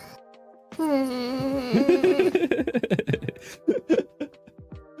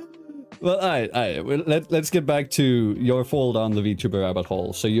 Well, let's get back to your fall down the VTuber rabbit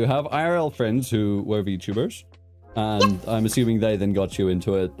hole. So you have IRL friends who were VTubers, and I'm assuming they then got you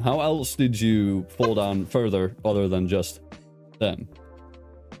into it. How else did you fall down further other than just them?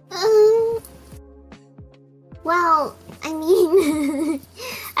 Well, I mean,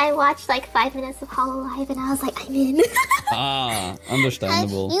 I watched like 5 minutes of Hololive and I was like, I'm in. Ah,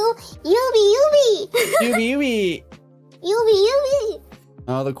 understandable. Yubi.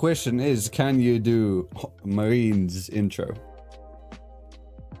 Now the question is, can you do Marine's intro?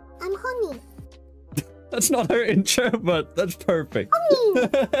 I'm Honey. That's not her intro, but that's perfect. Honey.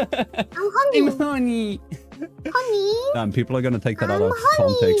 I'm Honey. I'm Honey. Honey. Damn, people are gonna take that out of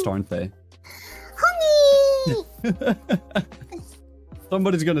context, aren't they? Honey.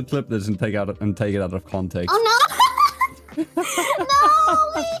 Somebody's gonna clip this and take it out of context. Oh no! No,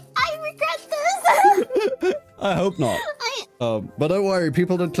 wait, I regret this. I hope not. But don't worry,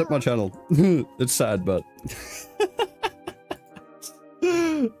 people don't clip my channel. It's sad, but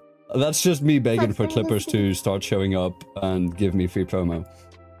that's just me begging for clippers to start showing up and give me free promo.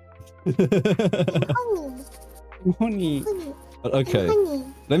 Honey. But okay,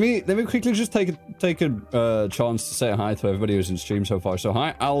 let me quickly just take a chance to say hi to everybody who's in stream so far. So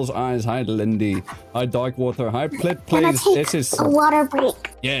hi Owl's Eyes, hi Lindy, hi Darkwater, hi Plit Plays. This is a water break.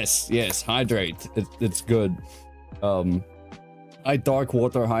 Yes, hydrate. It's good. Hi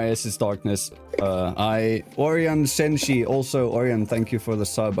Darkwater, hi SS Darkness, hi Orion Senshi. Also Orion, thank you for the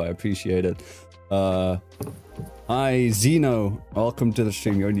sub, I appreciate it. Hi Zeno, welcome to the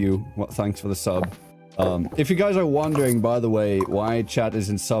stream. You're new. Well, thanks for the sub. If you guys are wondering, by the way, why chat is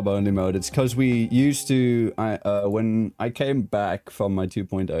in sub-only mode, it's because we used to, when I came back from my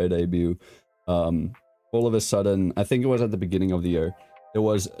 2.0 debut, all of a sudden, I think it was at the beginning of the year, there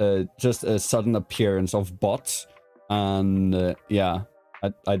was just a sudden appearance of bots, and yeah,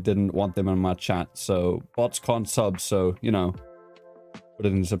 I didn't want them in my chat, so bots can't sub, so, put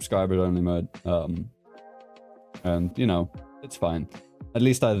it in subscribers-only mode, and, it's fine. At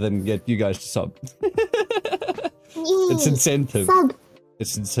least I didn't get you guys to sub. It's incentive. Sub.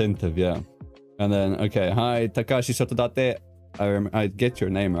 It's incentive, yeah. And then, okay, hi, Takashi Sotodate. I get your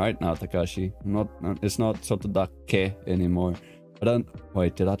name right now, Takashi. It's not Sotodake anymore.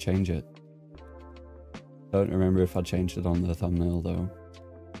 Wait, did I change it? Don't remember if I changed it on the thumbnail, though.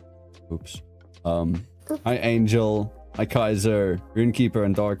 Oops. Hi, Angel. Hi, Kaiser. Runekeeper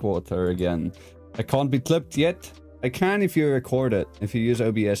and Darkwater again. I can't be clipped yet. I can if you record it, if you use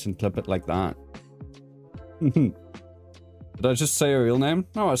OBS and clip it like that. Did I just say your real name?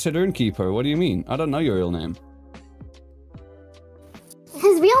 No, I said Runekeeper. What do you mean? I don't know your real name.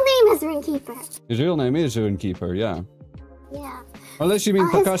 His real name is Runekeeper. His real name is Runekeeper, yeah. Yeah. Unless you mean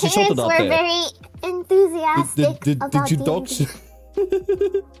Takashi his parents were Shotodate. very enthusiastic about did you D&D. dox?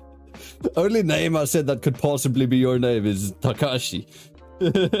 Only name I said that could possibly be your name is Takashi.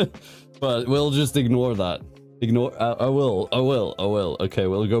 But we'll just ignore that. I will. Okay,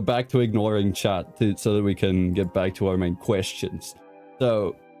 we'll go back to ignoring chat so that we can get back to our main questions.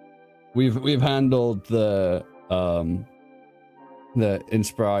 So, we've handled the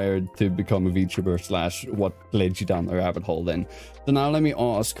inspired to become a VTuber / what led you down the rabbit hole then. So now let me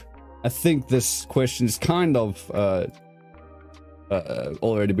ask, I think this question is kind of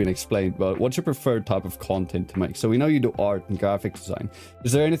already been explained, but what's your preferred type of content to make? So we know you do art and graphic design.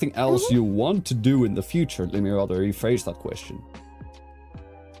 Is there anything else you want to do in the future? Let me rather rephrase that question.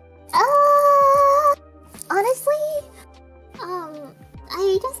 Honestly,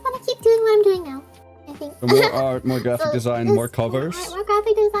 I just want to keep doing what I'm doing now. I think. So more art, more graphic design, more covers? More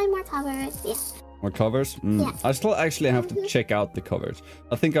graphic design, more covers, yeah. More covers? Yeah. I still actually have to check out the covers.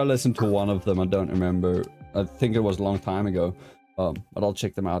 I think I listened to one of them, I don't remember. I think it was a long time ago. But I'll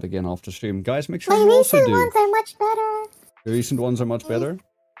check them out again after stream. Guys, make sure you also do. The recent ones are much better. The recent ones are much better?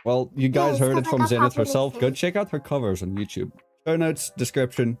 Well, you guys heard it from Zenith herself. Go check out her covers on YouTube. Show notes,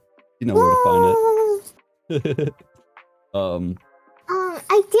 description. You know where to find it.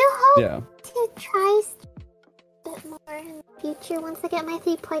 I do hope to try a bit more in the future once I get my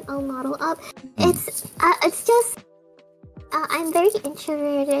 3.0 model up. It's just I'm very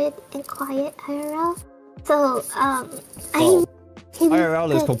introverted and quiet IRL. So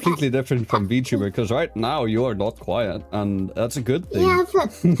IRL is completely different from VTuber because right now you are not quiet, and that's a good thing. Yeah,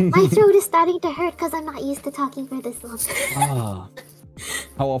 but my throat is starting to hurt because I'm not used to talking for this long.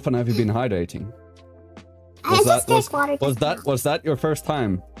 How often have you been hydrating? I just drink water. Was that your first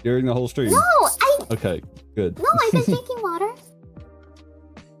time during the whole stream? No, Okay, good. No, I've been drinking water.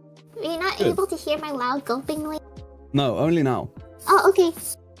 Are you not able to hear my loud gulping noise? No, only now. Oh, okay.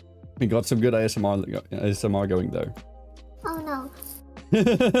 We got some good ASMR going there. Oh no.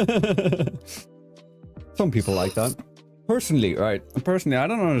 Some people like that. Personally, I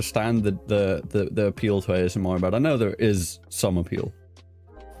don't understand the appeal to ASMR, but I know there is some appeal.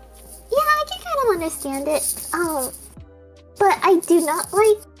 Yeah, I can kind of understand it. But I do not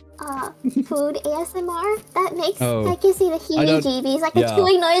like food ASMR. That gives me the heebie-jeebies, like the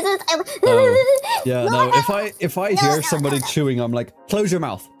chewing noises. No. If I hear somebody chewing, I'm like, close your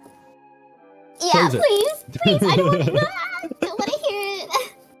mouth. Yeah, please, I don't want to hear it.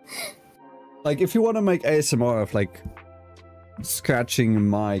 Like, if you want to make ASMR of like scratching a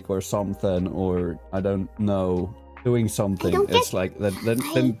mic or something, or I don't know, doing something, it's like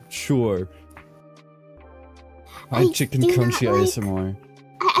then sure. Fried chicken crunchy ASMR.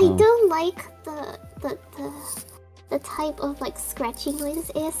 I don't like the type of like scratching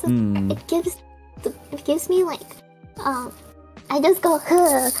noises ASMR. It gives me like I just go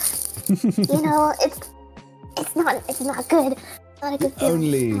you know, it's not good. It's not a good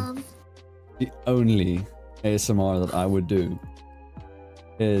feeling. The only ASMR that I would do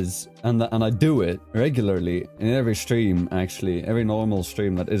is, and I do it regularly in every stream, actually, every normal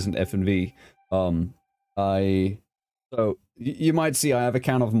stream that isn't FNV. So you might see I have a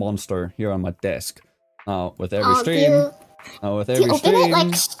can of Monster here on my desk. With every stream,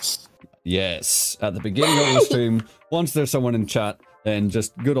 yes, at the beginning of the stream, once there's someone in chat, then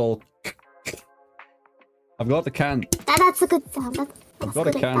just good old. I've got the can. That's a good sound. I've got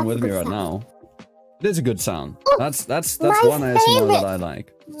a can with me right now. It is a good sound. That's one ASMR that I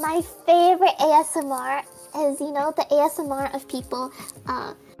like. My favorite ASMR is, you know, the ASMR of people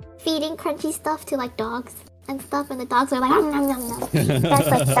feeding crunchy stuff to like dogs and stuff, and the dogs are like nom nom nom nom.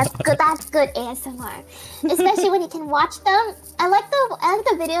 That's good ASMR. Especially when you can watch them. I like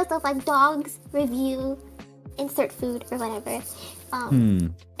the videos of like dogs review insert food or whatever.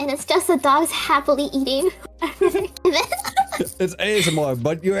 And it's just the dogs happily eating. It's ASMR,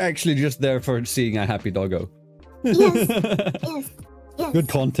 but you're actually just there for seeing a happy doggo. Yes. Good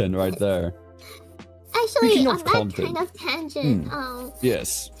content right there. Actually, on that kind of tangent,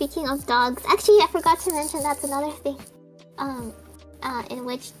 yes. Speaking of dogs, actually I forgot to mention that's another thing in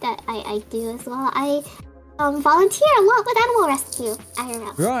which that I do as well. I volunteer a lot with animal rescue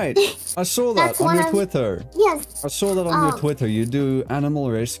IRL. Right, I saw that on your Twitter. Yes. I saw that on your Twitter. You do animal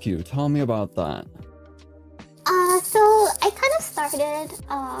rescue. Tell me about that. So I kind of started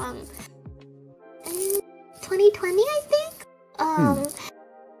in 2020, I think.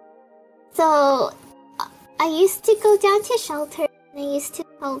 So I used to go down to shelter and I used to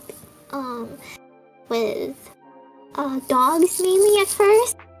help with dogs mainly at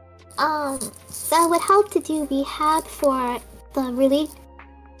first. That would help to do rehab for the really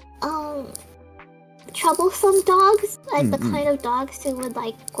troublesome dogs, like the kind of dogs who would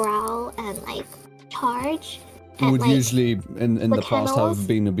like growl and like charge. Who would like, usually in the past kennels. have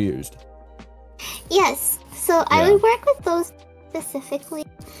been abused. Yes, so I would work with those specifically.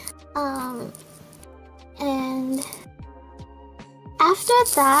 And after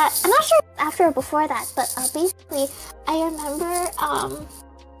that, I'm not sure if after or before that, but basically, I remember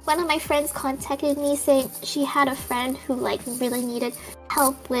one of my friends contacted me saying she had a friend who like really needed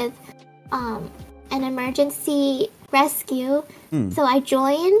help with an emergency rescue. So I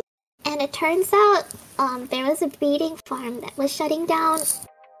joined, and it turns out there was a breeding farm that was shutting down,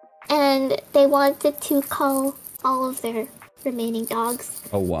 and they wanted to cull all of their remaining dogs.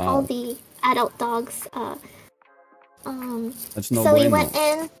 Oh wow! All the adult dogs. That's no so bueno. we went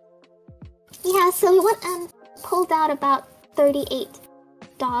in. Yeah, so we went and pulled out about 38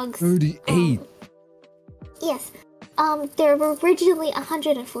 dogs. 38. Yes. There were originally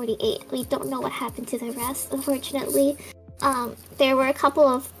 148. We don't know what happened to the rest, unfortunately. There were a couple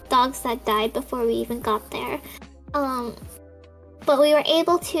of dogs that died before we even got there. But we were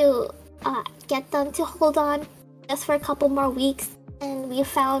able to get them to hold on just for a couple more weeks, and we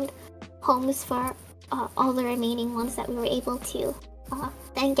found homes for all the remaining ones that we were able to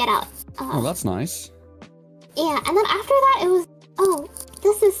then get out. Oh, that's nice. Yeah, and then after that, it was, oh,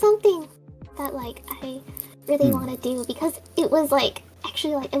 this is something that like I really want to do, because it was like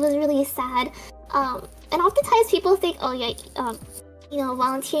actually like it was really sad. And oftentimes people think, oh yeah, you know,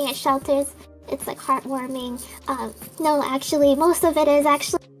 volunteering at shelters, it's like heartwarming. No, actually, most of it is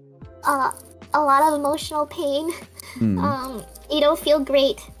actually a lot of emotional pain. You don't feel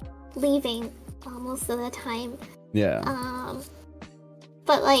great leaving most of the time. Yeah.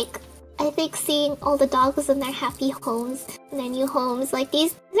 But like, I think seeing all the dogs in their happy homes, in their new homes, like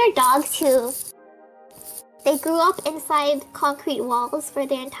these are dogs who they grew up inside concrete walls for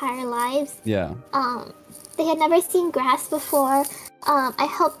their entire lives. Yeah. They had never seen grass before. I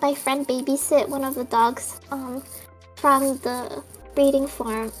helped my friend babysit one of the dogs from the breeding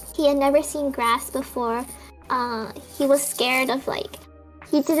farm. He had never seen grass before. He was scared of like,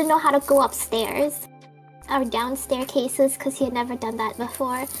 he didn't know how to go upstairs or down staircases because he had never done that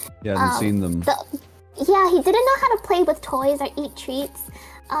before. Yeah, I hadn't seen them. Yeah, he didn't know how to play with toys or eat treats.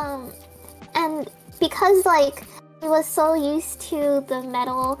 And because like he was so used to the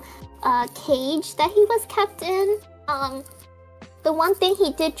metal cage that he was kept in, the one thing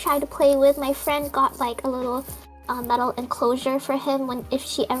he did try to play with, my friend got like a little metal enclosure for him when if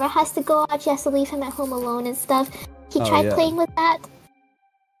she ever has to go out, she has to leave him at home alone and stuff. He tried playing with that.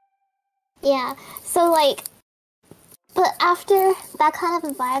 Yeah, so like, but after that kind of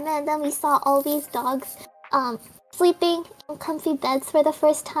environment, then we saw all these dogs sleeping in comfy beds for the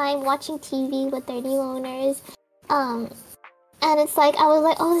first time, watching TV with their new owners. And it's like, I was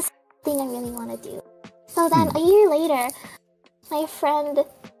like, oh, this is something I really want to do. So then a year later, my friend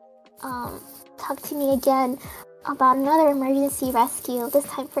talked to me again about another emergency rescue, this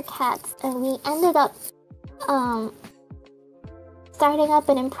time for cats, and we ended up starting up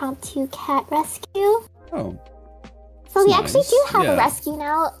an impromptu cat rescue. Oh. So we actually do have a rescue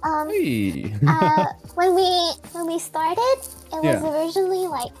now. Hey. When we started, it was originally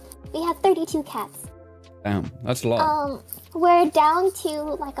like we had 32 cats. Damn, that's a lot. We're down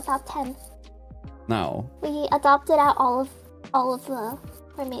to like about 10. Now. We adopted out all of the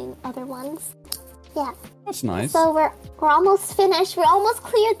remaining other ones. Yeah. That's nice. So we're almost finished. We're almost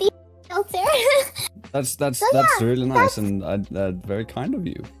cleared the shelter. That's really nice and very kind of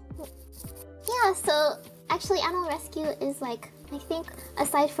you. Yeah. So actually, animal rescue is like, I think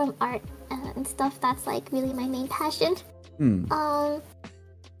aside from art and stuff, that's like really my main passion. Yeah.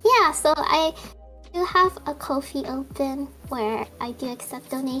 So I do have a Ko-fi open where I do accept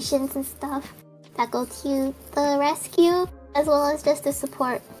donations and stuff that go to the rescue, as well as just to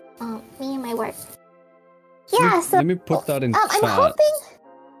support me and my work. Yeah, let me put that in chat. I'm hoping.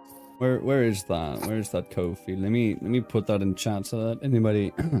 Where is that? Where is that Ko-fi? Let me put that in chat so that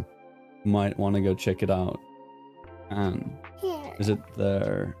anybody might want to go check it out. And here. Is it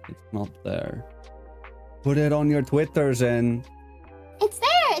there? It's not there. Put it on your Twitters and. It's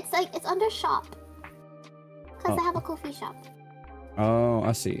there. It's like it's under shop. Because I have a Ko-fi shop. Oh,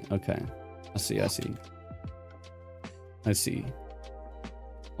 I see. Okay. I see.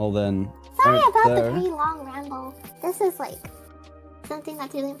 Well then. Sorry about the very long ramble. This is like something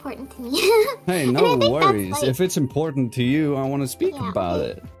that's really important to me. Hey, no worries. Like... If it's important to you, I want to speak about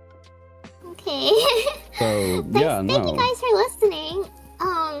it. Okay. So Thank you guys for listening.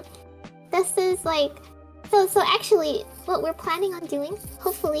 This is like So actually, what we're planning on doing,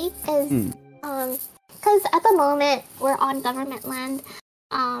 hopefully, is because at the moment we're on government land,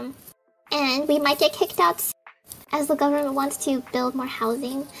 and we might get kicked out as the government wants to build more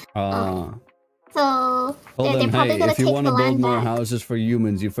housing. So they're probably gonna if you take want the to build land more back. houses for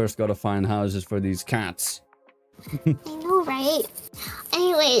humans, you first gotta find houses for these cats. I know, right?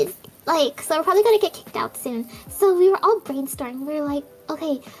 Anyways, like, so we're probably gonna get kicked out soon. So we were all brainstorming. We were like,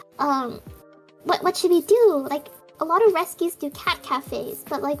 okay, what should we do? Like, a lot of rescues do cat cafes,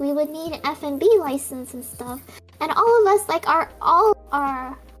 but like we would need an F&B license and stuff. And all of us, like, all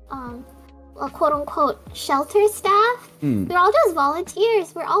our quote unquote shelter staff, we're all just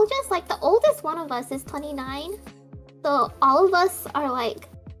volunteers. We're all just like, the oldest one of us is 29, so all of us are like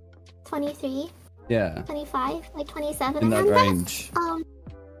 23. Yeah. 25, like 27 In that range.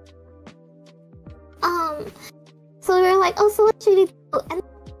 So we were like, oh, so what should we do? And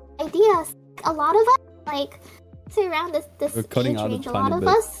ideas, a lot of us, like, so around this We're cutting age out range, a a lot tiny of bit.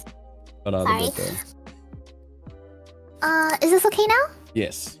 us. Cut out Sorry. a bit there. Is this okay now?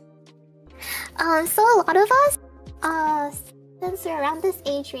 Yes. So a lot of us, since we're around this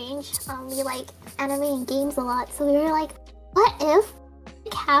age range, we like anime and games a lot. So we were like, what if a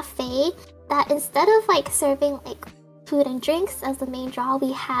cafe that instead of like serving like food and drinks as the main draw,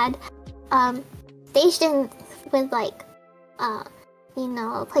 we had stations with like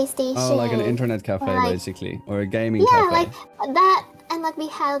PlayStation. Oh, like an internet cafe, or, like, basically, or a gaming yeah, cafe. like that, and like we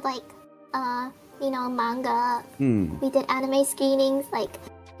had like manga. We did anime screenings, like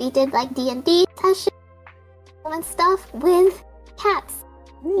we did like D&D sessions and stuff with cats.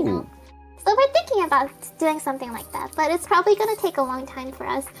 You know, so we're thinking about doing something like that, but it's probably gonna take a long time for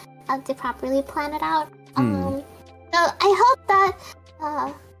us to properly plan it out. So I hope that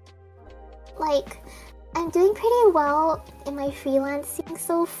like I'm doing pretty well in my freelancing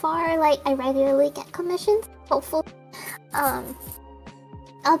so far. Like I regularly get commissions. Hopefully,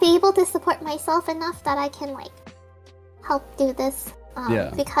 I'll be able to support myself enough that I can like help do this.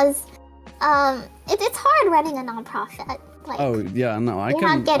 Because it's hard running a nonprofit. Like, oh yeah, no, I you're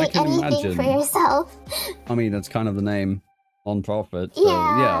can. not getting I can anything imagine. for yourself. I mean, that's kind of the name, non-profit. So,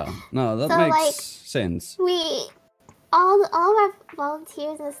 Yeah. No, that So, makes like, sense. We all of our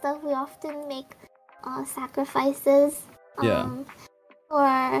volunteers and stuff, we often make sacrifices.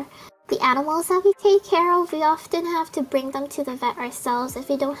 For the animals that we take care of, we often have to bring them to the vet ourselves. If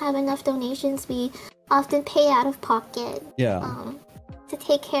we don't have enough donations, we often pay out of pocket. To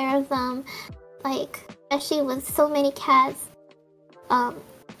take care of them, like especially with so many cats.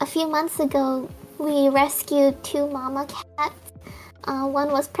 A few months ago, we rescued 2 mama cats.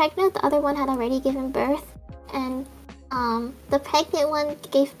 One was pregnant, the other one had already given birth, and the pregnant one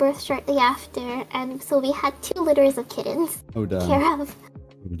gave birth shortly after, and so we had 2 litters of kittens Oh damn. to care of.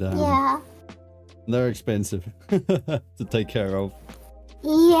 Oh, damn. Yeah. They're expensive to take care of.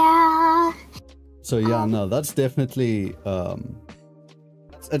 Yeah. So yeah, no, that's definitely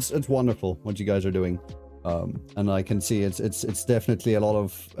it's wonderful what you guys are doing, and I can see it's definitely a lot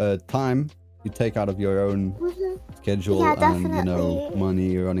of time you take out of your own schedule and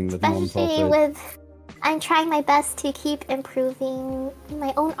money running the Especially non-profit. with, I'm trying my best to keep improving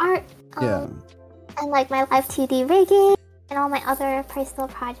my own art. And like my live 2D rigging and all my other personal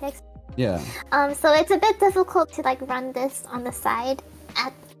projects. So it's a bit difficult to like run this on the side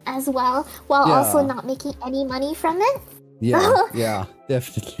as well, while also not making any money from it. Yeah,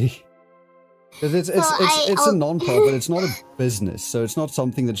 definitely. Because it's a non-profit, it's not a business, so it's not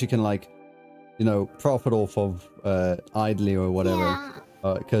something that you can like, profit off of idly or whatever.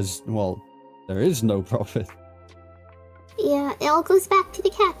 Because well, there is no profit. Yeah, it all goes back to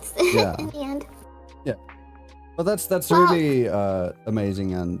the cats in the end. Yeah, but that's really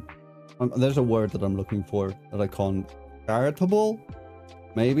amazing, and there's a word that I'm looking for that I can't. Charitable?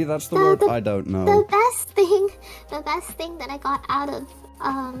 Maybe that's the word. I don't know. The best thing that I got out of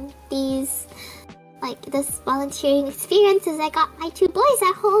this volunteering experience is I got my 2 boys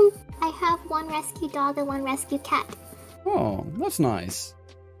at home. I have 1 rescue dog and 1 rescue cat. Oh, that's nice.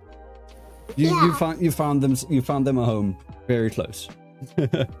 You found them a home very close.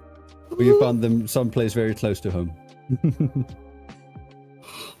 Or you found them someplace very close to home.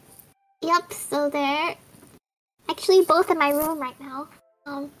 Yep, so they're actually both in my room right now.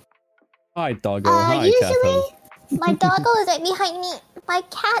 Hi, doggo. Hi, usually, Catho. my doggo is right behind me. My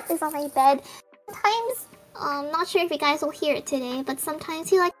cat is on my bed. Sometimes, not sure if you guys will hear it today, but sometimes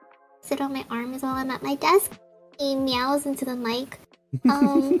he like sit on my arms while I'm at my desk. He meows into the mic. But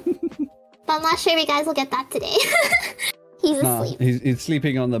I'm not sure if you guys will get that today. He's asleep. He's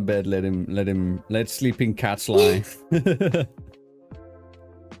sleeping on the bed. Let sleeping cats lie.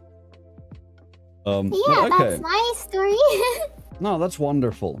 Yeah, okay. that's my story. No, that's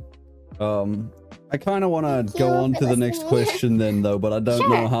wonderful. I kind of want to go on to the next listening. question then, though, but I don't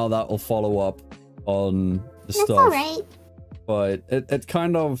know Sure. how that will follow up on the That's stuff. alright. But it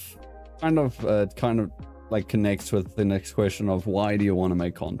kind of like connects with the next question of why do you want to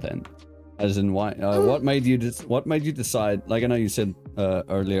make content? As in why? What made you decide? Like I know you said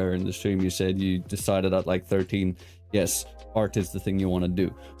earlier in the stream, you said you decided at like 13. Yes, art is the thing you want to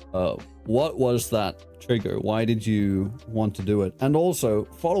do. What was that trigger? Why did you want to do it? And also,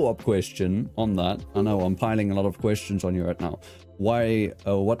 follow-up question on that. I know I'm piling a lot of questions on you right now. Why?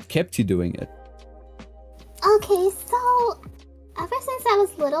 What kept you doing it? Okay, so ever since I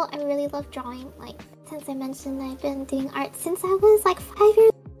was little, I really loved drawing. Like, since I mentioned I've been doing art since I was like 5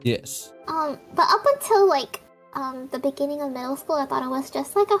 years. Yes. But up until like the beginning of middle school, I thought it was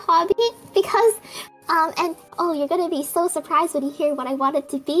just like a hobby because and oh, you're gonna be so surprised when you hear what I wanted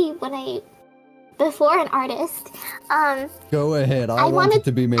to be before an artist. Go ahead. I wanted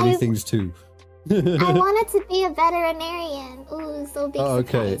to be many things too. I wanted to be a veterinarian. Ooh, so big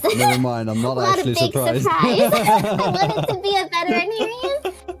okay. surprise. Never mind. I'm not actually surprised. I wanted to be a veterinarian.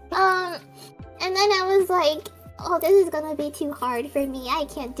 And then I was like, oh, this is gonna be too hard for me. I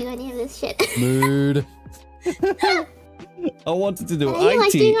can't do any of this shit. Mood. I wanted to do and I IT.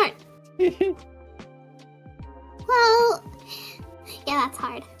 like doing art. Well, yeah, that's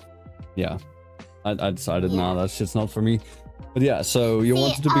hard. Yeah. I decided, nah, that's just not for me. But yeah, so you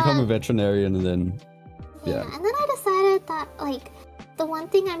wanted to become a veterinarian and then... Yeah, and then I decided that, like, the one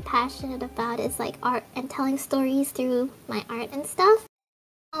thing I'm passionate about is, like, art and telling stories through my art and stuff.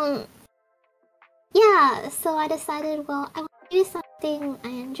 Yeah, so I decided, well, I want to do something I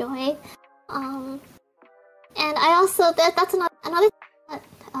enjoy. And I also, that's another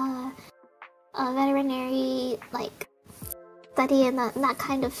veterinary, like, study in that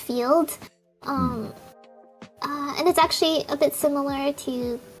kind of field. And it's actually a bit similar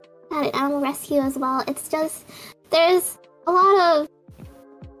to animal rescue as well. It's just, there's a lot of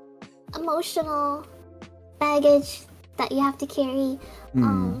emotional baggage that you have to carry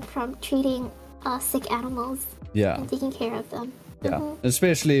from treating sick animals and taking care of them. Yeah,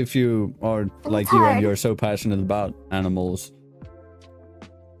 especially if you are like you and you're so passionate about animals.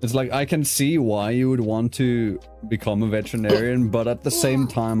 It's like, I can see why you would want to become a veterinarian, but at the same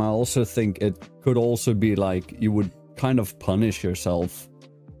time, I also think it could also be like you would kind of punish yourself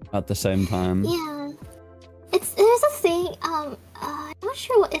at the same time. Yeah. There's a thing, I'm not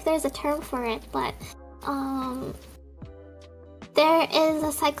sure if there's a term for it, but, there is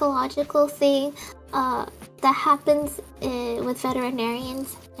a psychological thing, that happens with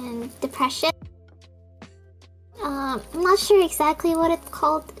veterinarians and depression. I'm not sure exactly what it's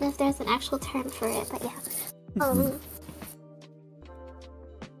called, if there's an actual term for it, but yeah.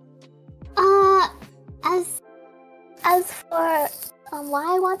 As for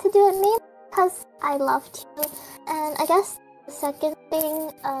why I want to do it, mainly because I love to, and I guess the second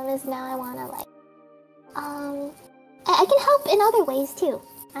thing is now I want to like, I can help in other ways too.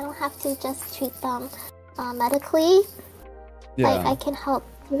 I don't have to just treat them medically. Yeah. I can help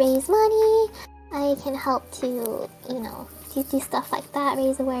raise money. I can help to, do stuff like that,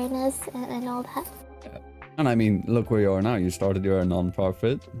 raise awareness and all that. Yeah. And I mean, look where you are now. You started your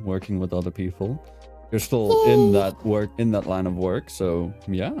non-profit, working with other people. You're still in that line of work, so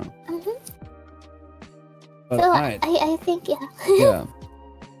yeah. But so I think, yeah. Yeah.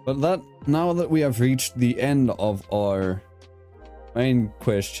 But now that we have reached the end of our main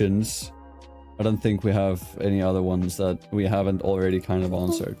questions, I don't think we have any other ones that we haven't already kind of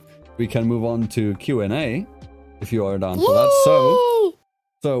answered. We can move on to Q&A if you are down for that.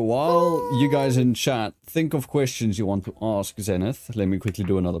 So while you guys in chat think of questions you want to ask Zenith, let me quickly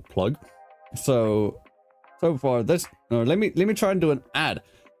do another plug. So far let me try and do an ad.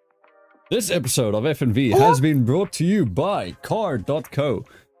 This episode of FNV has been brought to you by card.co.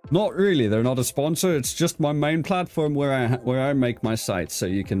 Not really, they're not a sponsor, it's just my main platform where I make my sites. So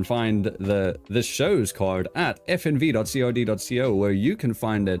you can find this show's card at fnv.cod.co, where you can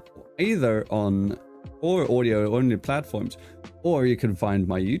find it either on audio only platforms, or you can find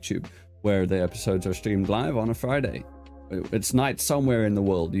my YouTube, where the episodes are streamed live on a Friday. It's night somewhere in the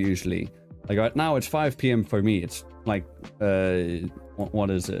world usually. Like right now it's 5 p.m. for me. It's like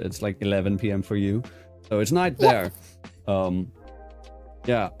what is it? It's like 11 p.m. for you. So it's night there.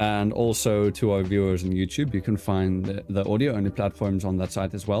 Yeah, and also to our viewers on YouTube, you can find the audio-only platforms on that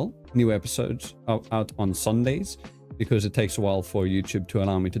site as well. New episodes out on Sundays, because it takes a while for YouTube to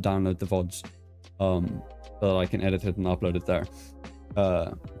allow me to download the VODs, so that I can edit it and upload it there.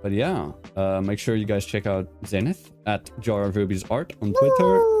 But yeah, make sure you guys check out Zenith at Jar of Rubies Art on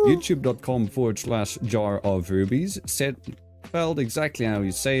Twitter, youtube.com/Jar of Rubies, spelled exactly how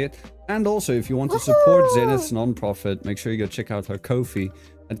you say it. And also, if you want to support Zenith's non-profit, make sure you go check out her Ko-fi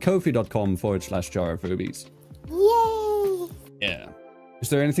at kofi.com/Jar of Rubies. Yay! Yeah. Is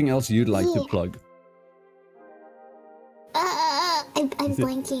there anything else you'd like to plug? I'm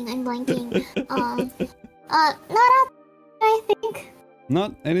blanking. Not I think.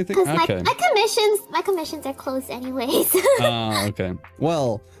 Not anything? Okay. My commissions are closed anyways. Okay.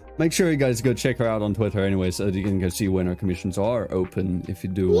 Well, make sure you guys go check her out on Twitter anyway, so that you can go see when her commissions are open if you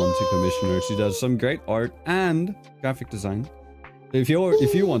do want to commission her. She does some great art and graphic design. If you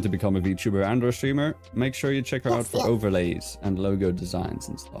want to become a VTuber and or streamer, make sure you check her out for overlays and logo designs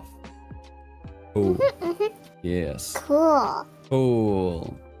and stuff. Cool. Yes. Cool.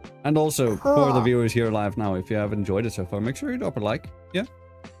 And also, for the viewers here live now, if you have enjoyed it so far, make sure you drop a like. Yeah.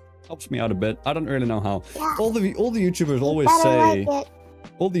 Helps me out a bit. I don't really know how. Yeah. All the YouTubers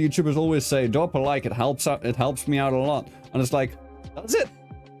always say, drop a like, it helps me out a lot. And it's like, does it?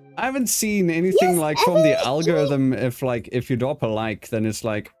 I haven't seen anything from the algorithm. If you drop a like, then it's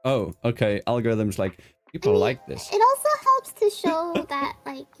like, oh, okay, algorithm's like, people like this. It also helps to show that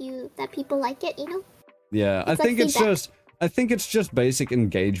that people like it, you know? Yeah, I think it's just basic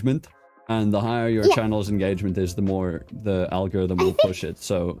engagement, and the higher your channel's engagement is, the more the algorithm will push it.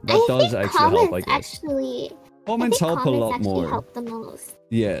 So that does actually help, I guess. Comments help a lot more. Help the most.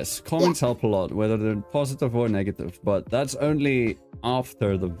 Yes, comments help a lot, whether they're positive or negative, but that's only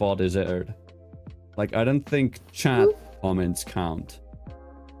after the VOD is aired. Like, I don't think chat comments count.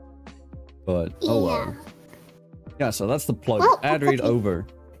 But, oh well. Yeah, so that's the plug. Ad read over.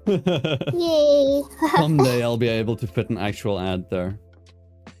 Yay. Someday I'll be able to put an actual ad there.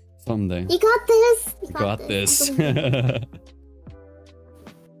 Someday. You got this. You got this.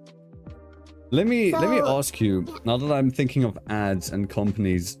 Let me ask you, now that I'm thinking of ads and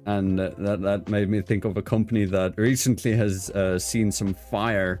companies, and that made me think of a company that recently has seen some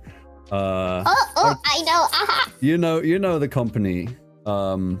fire. I know. You know the company,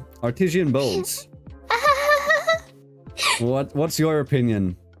 Artesian Builds. What's your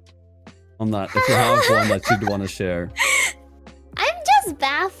opinion on that, if you have one that you'd want to share? I'm just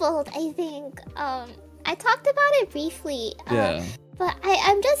baffled, I think. I talked about it briefly. But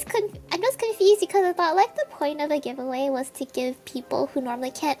I'm just confused, because I thought the point of a giveaway was to give people who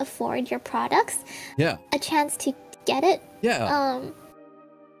normally can't afford your products a chance to get it. And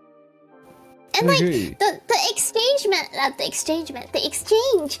the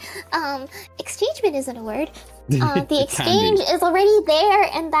exchangement isn't a word. The exchange is already there,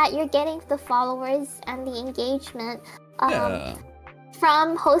 and that you're getting the followers and the engagement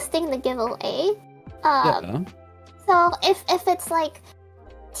from hosting the giveaway. So if it's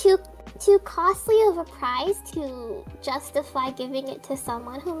too costly of a prize to justify giving it to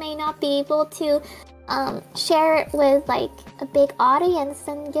someone who may not be able to share it with a big audience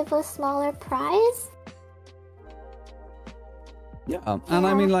and give a smaller prize. And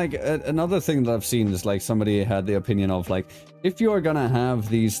I mean, another thing that I've seen is somebody had the opinion of if you're gonna have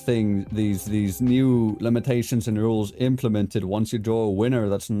these new limitations and rules implemented once you draw a winner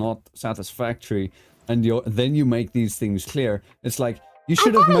that's not satisfactory, and then you make these things clear, it's you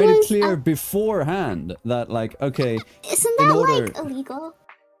should have made it clear beforehand that okay, isn't that illegal?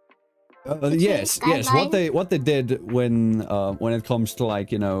 Yes. What they did when it comes to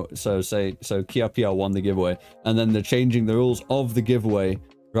so Kia Pia won the giveaway, and then they're changing the rules of the giveaway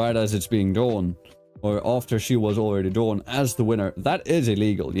right as it's being drawn, or after she was already drawn as the winner. That is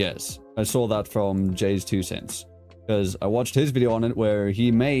illegal. Yes, I saw that from Jay's 2 cents, because I watched his video on it where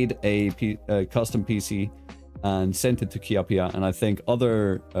he made a custom PC and sent it to Kia Pia, and I think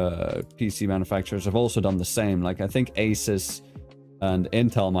other PC manufacturers have also done the same. I think Asus and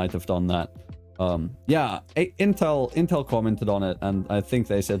Intel might have done that. Intel commented on it, and I think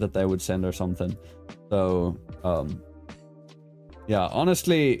they said that they would send her something. So,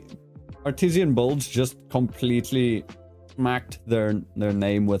 honestly, Artesian Builds just completely smacked their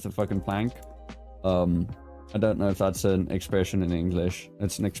name with a fucking plank. I don't know if that's an expression in English.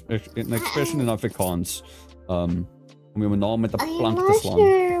 It's an expression in Afrikaans. We were not with the plank this long.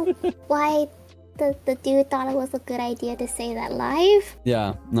 I'm not sure why the dude thought it was a good idea to say that live.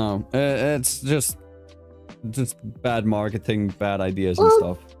 Yeah, no, it's just bad marketing, bad ideas and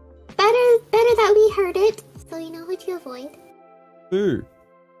stuff. Better that we heard it, so you know what to avoid. Ooh.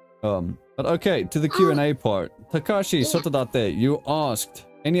 But okay, to the Q&A part. Takashi Sotodate, you asked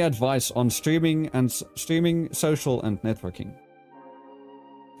any advice on streaming, social, and networking.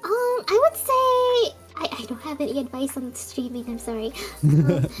 I would say I don't have any advice on streaming. I'm sorry.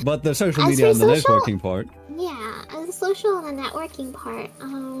 But the social media and the networking part. Yeah, as a social and the networking part,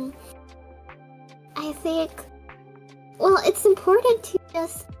 I think, well, it's important to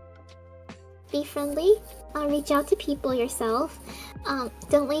just be friendly. Reach out to people yourself.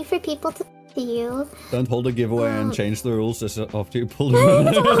 Don't wait for people to see you. Don't hold a giveaway and change the rules after you pull them.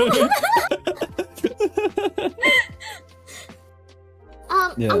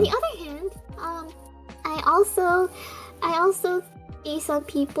 On the other hand, I also see some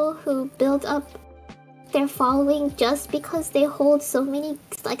people who build up their following just because they hold so many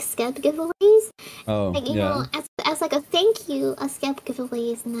like skep giveaways. Oh, like, you know, as like a thank you, a skep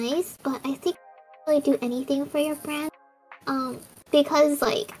giveaway is nice, but I think you really do anything for your brand. Because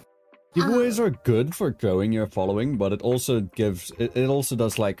like giveaways are good for growing your following, but it also gives it also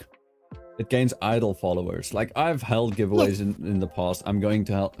does like it gains idle followers. Like I've held giveaways in the past. I'm going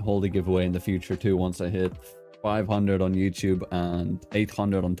to hold a giveaway in the future too once I hit 500 on YouTube and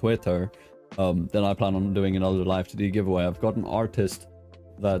 800 on Twitter. Then I plan on doing another live to do giveaway. I've got an artist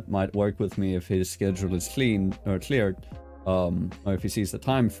that might work with me if his schedule is clean or cleared, or if he sees the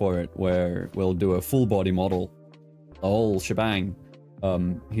time for it, where we'll do a full body model, the whole shebang.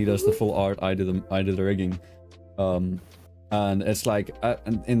 He does the full art, I do the rigging. And it's like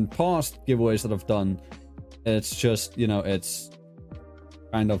in past giveaways that I've done, it's just, you know, it's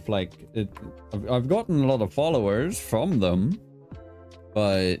kind of like I've gotten a lot of followers from them,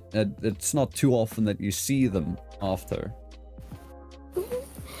 but it's not too often that you see them after.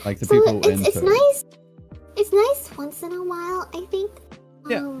 Like the people who enter. It's nice. It's nice once in a while, I think.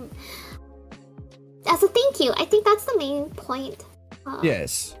 As a thank you, I think that's the main point.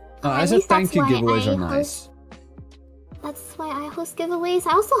 Yes. As a thank you, giveaways are nice. That's why I host giveaways.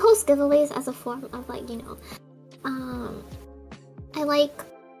 I also host giveaways as a form of like, you know, I like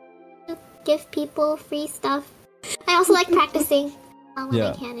to give people free stuff. I also like practicing when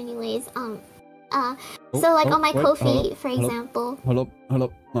I can, anyways. So like on my Ko-fi, for example. Hold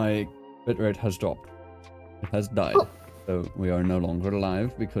up, my bitrate has dropped. It has died. So we are no longer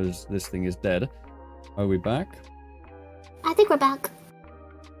live because this thing is dead. Are we back? I think we're back.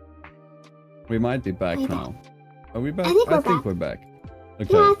 We might be back now. Are we back? I think we're back.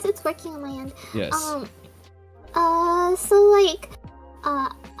 Okay. Yeah, it's working on my end. Yes. So like,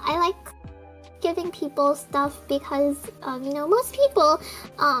 I like giving people stuff because, you know, most people,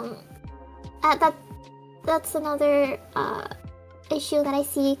 that's another issue that I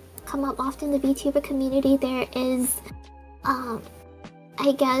see come up often in the VTuber community. There is, I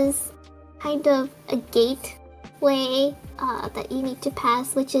guess, kind of a gateway that you need to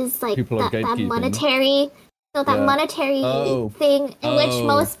pass, which is like that monetary. So that monetary thing in which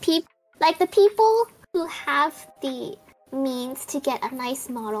most people, like the people who have the means to get a nice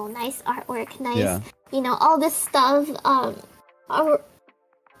model, nice artwork, nice, you know, all this stuff,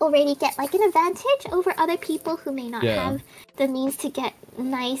 already get like an advantage over other people who may not have the means to get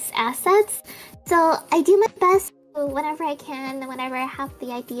nice assets. So I do my best whenever I can, whenever I have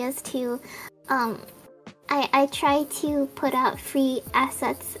the ideas to, I try to put out free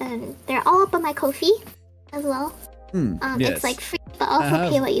assets, and they're all up on my Ko-fi as well. It's like free, but also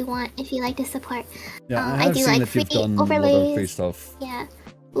pay what you want if you like to support. I do like free overlays, free stuff. Yeah,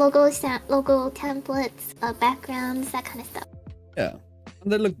 logo templates, backgrounds, that kind of stuff. Yeah,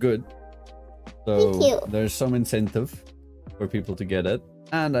 and they look good. So thank you. There's some incentive for people to get it,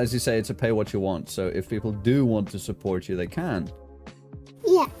 and as you say, it's a pay what you want. So if people do want to support you, they can.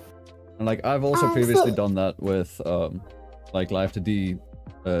 Yeah. And like I've also previously done that with like Live to D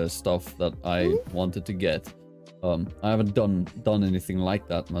stuff that I wanted to get. I haven't done anything like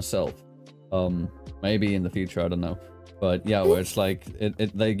that myself. Maybe in the future, I don't know. But yeah, where it's like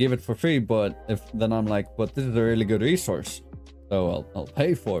they give it for free, but then I'm like, but this is a really good resource, so I'll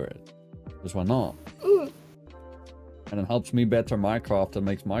pay for it. Because why not? And it helps me better my craft and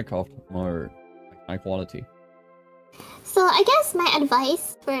makes my craft more high quality. So I guess my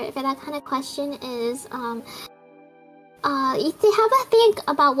advice for that kind of question is, you have to think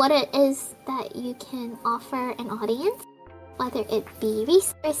about what it is that you can offer an audience, whether it be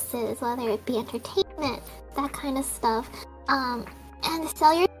resources, whether it be entertainment, that kind of stuff, and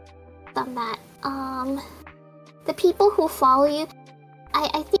sell your on that. The people who follow you,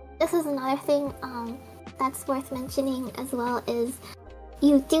 I think this is another thing that's worth mentioning as well, is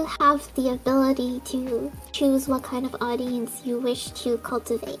you do have the ability to choose what kind of audience you wish to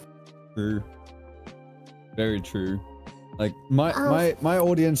cultivate. True. Very true. Like my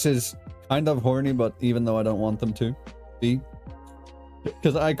audience is kind of horny, but even though I don't want them to be,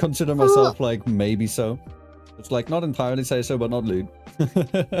 because I consider myself like maybe so. It's like not entirely say so, but not lewd.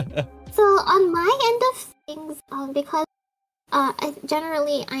 So on my end of things because I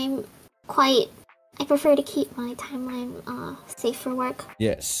prefer to keep my timeline safe for work.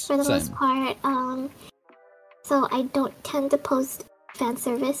 Yes. For the same. most part. So I don't tend to post fan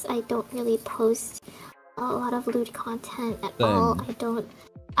service. I don't really post a lot of loot content at all. I don't.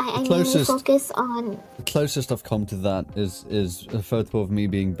 I mainly focus on. The closest I've come to that is a photo of me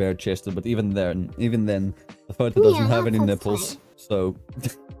being bare chested, but even then, the photo doesn't have any nipples. Fine. So.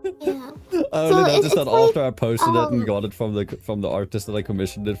 Yeah. I only noticed that after I posted it and got it from the artist that I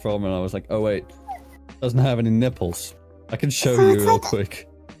commissioned it from, and I was like, oh wait, it doesn't have any nipples. I can show you real quick.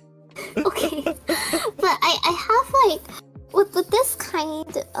 Okay. But I have like with this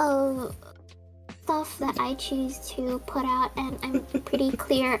kind of stuff that I choose to put out, and I'm pretty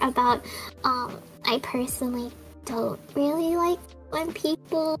clear about I personally don't really like when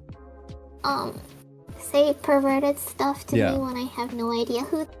people say perverted stuff to me when I have no idea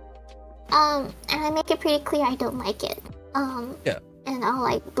who and I make it pretty clear I don't like it. And I'll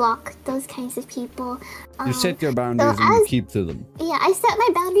like block those kinds of people. You set your boundaries and you keep to them. Yeah, I set my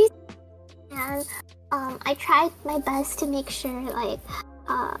boundaries, and I tried my best to make sure like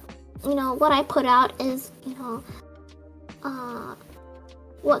you know, what I put out is, you know,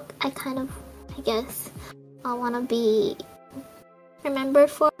 what I kind of, I guess, want to be remembered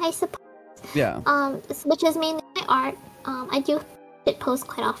for, I suppose. Yeah. Which is mainly my art. I do shit post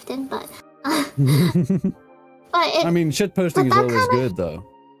quite often, but. I mean, shit posting is always good, though.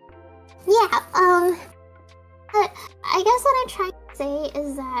 Yeah. But I guess what I'm trying to say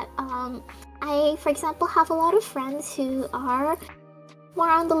is that I, for example, have a lot of friends who are more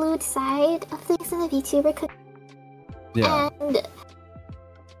on the lewd side of things in the VTuber community. Yeah. And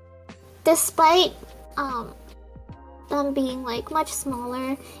despite them being like much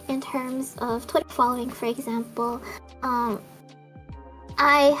smaller in terms of Twitter following, for example,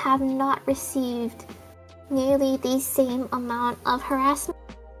 I have not received nearly the same amount of harassment.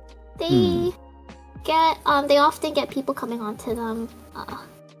 They get they often get people coming onto them,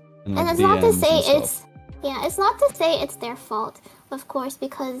 and it's not to say it's not to say it's their fault, of course,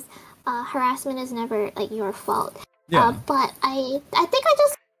 because harassment is never like your fault. Yeah. But I think I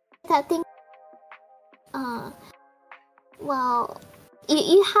just that thing. Well,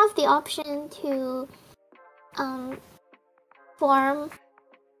 you have the option to form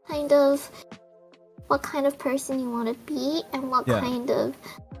kind of what kind of person you want to be and what kind of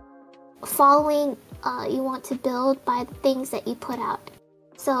following you want to build by the things that you put out.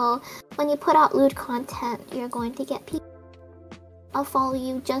 So when you put out lewd content, you're going to get people follow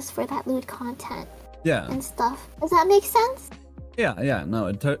you just for that lewd content. Yeah. And stuff. Does that make sense? Yeah. No,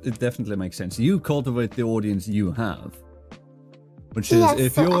 it definitely makes sense. You cultivate the audience you have, which is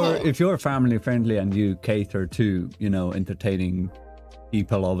if you're family friendly and you cater to, you know, entertaining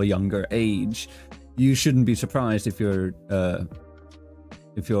people of a younger age, you shouldn't be surprised if your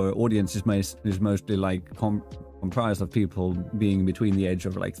audience is mostly like comprised of people being between the age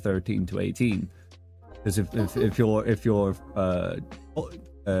of like 13 to 18. Because if you're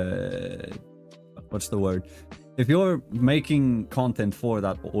what's the word? If you're making content for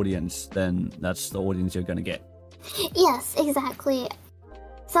that audience, then that's the audience you're gonna get. Yes, exactly.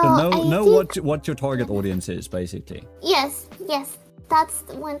 So know what your target audience is, basically. Yes. That's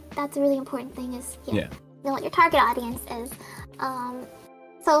a really important thing is know what your target audience is.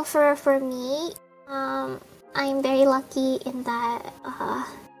 So for me, I'm very lucky in that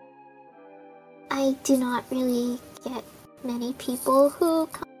I do not really get many people who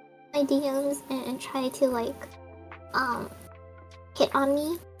come to my DMs and try to like hit on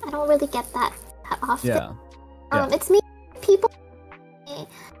me. I don't really get that often. Yeah. It's me people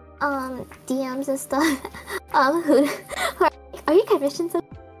DMs and stuff who are like, are you commissioned?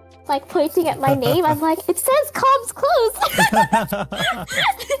 Like pointing at my name, I'm like, it says comms closed.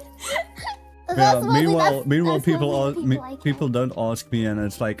 Meanwhile, people don't ask me, and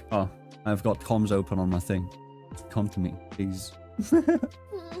it's like, oh, I've got comms open on my thing. Come to me, please. I'm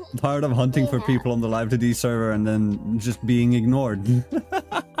tired of hunting for people on the Live2D server and then just being ignored.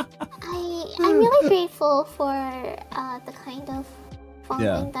 I'm really grateful for the kind of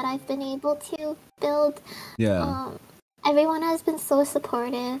following that I've been able to build. Yeah. Everyone has been so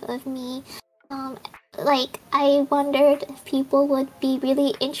supportive of me. Like, I wondered if people would be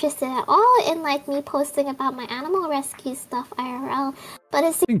really interested at all in like me posting about my animal rescue stuff IRL. But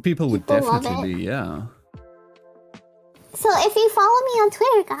I think people would definitely be, yeah. So if you follow me on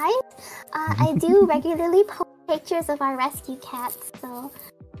Twitter, guys, I do regularly post pictures of our rescue cats. So,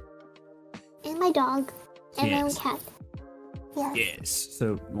 and my dog, and my own cat. Yes.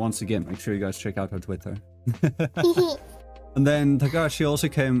 So once again, make sure you guys check out her Twitter. And then Takashi also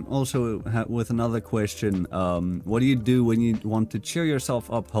came with another question. What do you do when you want to cheer yourself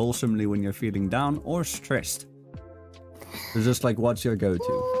up wholesomely when you're feeling down or stressed? So just like, what's your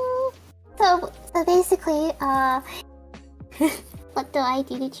go-to? So basically, what do I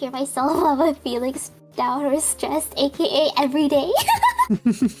do to cheer myself up when feeling down or stressed, aka every day?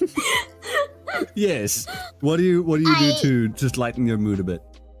 Yes. What do you do to just lighten your mood a bit?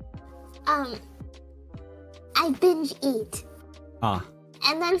 I binge eat. Ah.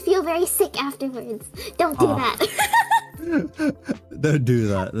 And then feel very sick afterwards. Don't do that. Don't do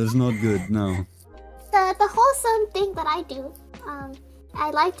that. That's not good. No. The wholesome thing that I do,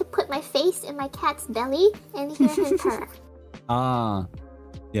 I like to put my face in my cat's belly and hear him purr. Ah,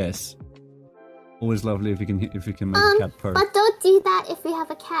 yes. Always lovely if you can make a cat purr. But don't do that if you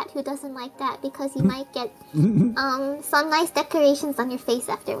have a cat who doesn't like that, because you might get some nice decorations on your face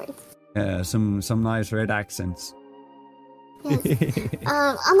afterwards. Yeah, some nice red accents. Yes.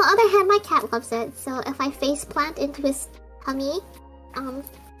 On the other hand, my cat loves it. So if I face plant into his tummy,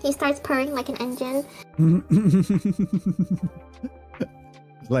 he starts purring like an engine.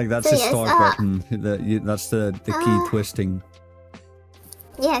 Like that's the start button. That's the key twisting.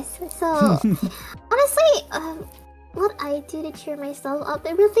 Yes. So honestly, what I do to cheer myself up,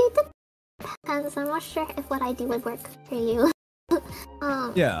 it really depends. I'm not sure if what I do would work for you.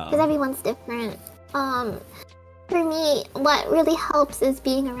 Yeah. Because everyone's different. For me, what really helps is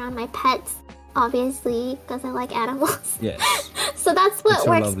being around my pets, obviously, because I like animals. Yes. So that's what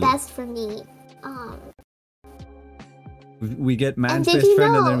works lovely. best for me. We get Man's best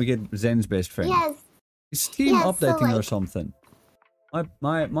friend and then we get Zen's best friend. Yes. Is Steam updating or something?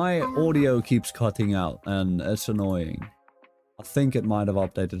 My audio keeps cutting out and it's annoying. I think it might have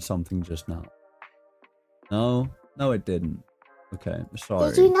updated something just now. No, it didn't. Okay,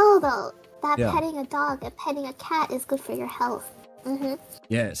 sorry. Did you know though that petting a dog and petting a cat is good for your health?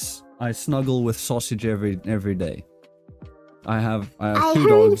 Yes, I snuggle with Sausage every day. I have 2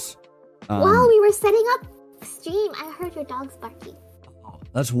 dogs. While we were setting up stream, I heard your dogs barking.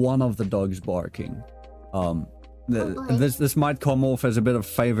 That's one of the dogs barking. This might come off as a bit of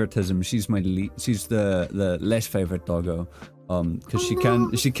favoritism. She's she's the less favorite doggo. Because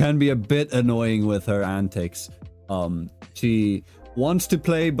she can be a bit annoying with her antics. She wants to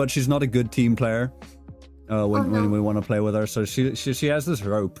play, but she's not a good team player. When we want to play with her, so she has this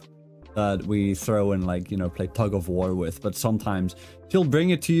rope that we throw and play tug of war with. But sometimes she'll bring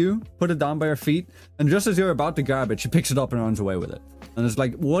it to you, put it down by her feet, and just as you're about to grab it, she picks it up and runs away with it. And it's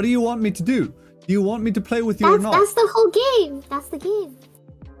like, what do you want me to do? Do you want me to play with you or not? That's the whole game. That's the game.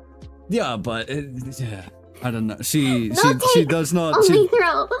 Yeah, but I don't know. She does not. Only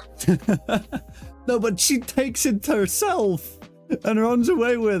throw. No, but she takes it herself and runs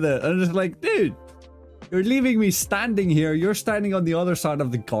away with it. And it's like, dude, you're leaving me standing here. You're standing on the other side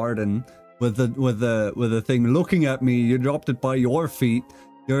of the garden with the thing looking at me. You dropped it by your feet.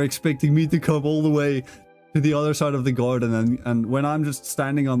 You're expecting me to come all the way to the other side of the garden, and when I'm just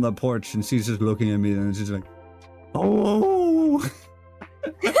standing on the porch and she's just looking at me and she's like, oh.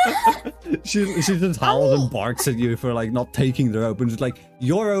 she just howls and barks at you for not taking the rope, and just like,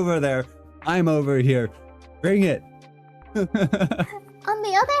 you're over there, I'm over here, bring it. On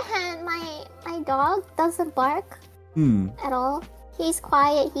the other hand, my dog doesn't bark at all. He's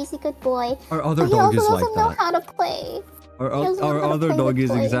quiet, he's a good boy. Our other dog is like that. He also doesn't know how to play. Our other dog is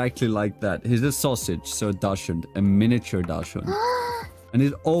exactly like that. He's a sausage, so a dachshund, a miniature dachshund. And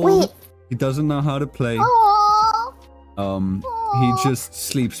he's old. He doesn't know how to play. He just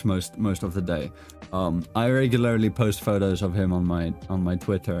sleeps most of the day. I regularly post photos of him on my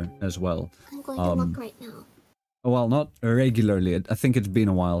Twitter as well. I'm going to look right now. Well, not regularly. I think it's been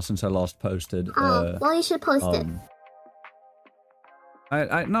a while since I last posted. Well, you should post it.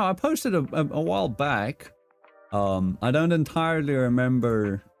 I posted a while back. I don't entirely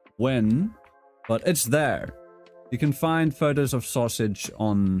remember when, but it's there. You can find photos of Sausage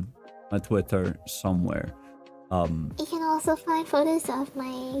on my Twitter somewhere. You can also find photos of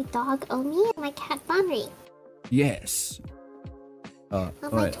my dog Omi and my cat Bonri. Yes.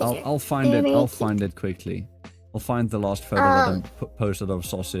 Wait, I'll find it. I'll find it quickly. I'll find the last photo that I posted of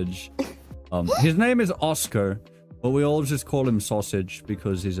Sausage. His name is Oscar, but we all just call him Sausage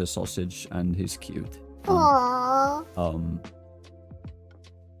because he's a sausage and he's cute. Aww.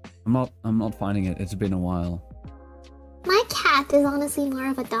 I'm not finding it. It's been a while. My cat is honestly more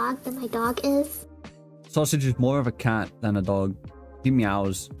of a dog than my dog is. Sausage is more of a cat than a dog. He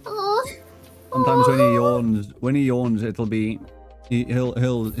meows. Aww. Sometimes when he yawns, it'll be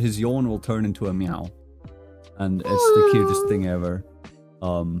his yawn will turn into a meow, and it's the cutest thing ever.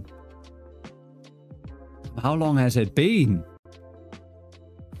 How long has it been?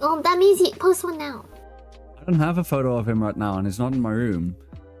 Well, that means he post one now. I don't have a photo of him right now, and it's not in my room.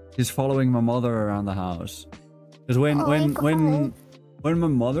 He's following my mother around the house. Because when my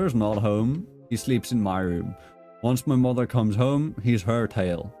mother's not home, he sleeps in my room. Once my mother comes home, he's her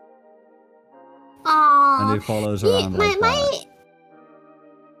tail. Aww. And he follows around like that.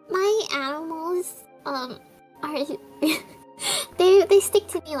 My animals are they stick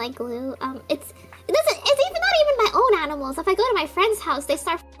to me like glue. It's even not even my own animals. If I go to my friend's house, they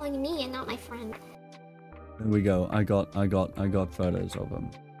start following me and not my friend. There we go. I got photos of him.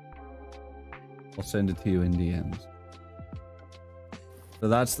 I'll send it to you in DMs. So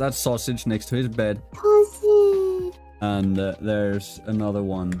that's Sausage next to his bed. Sausage. And there's another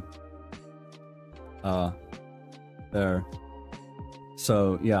one. There.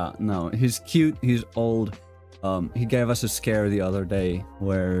 So yeah, no, he's cute. He's old. He gave us a scare the other day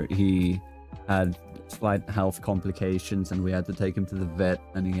where he had slight health complications, and we had to take him to the vet,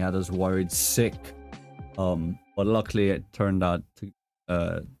 and he had us worried sick. But luckily it turned out to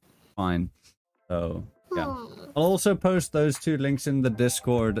fine. So yeah. I'll also post those two links in the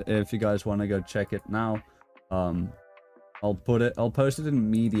Discord if you guys want to go check it now. I'll post it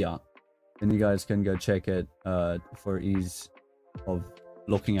in media, and you guys can go check it for ease of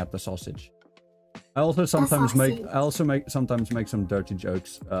looking at the sausage. I also sometimes make some dirty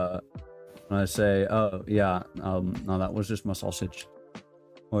jokes when I say, oh yeah, no, that was just my sausage.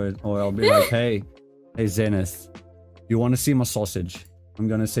 Or I'll be like, hey Zenith, you want to see my sausage? I'm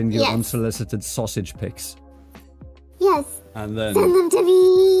gonna send you unsolicited sausage pics. Yes. And then send them to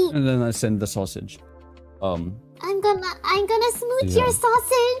me. And then I send the sausage. I'm gonna smooch your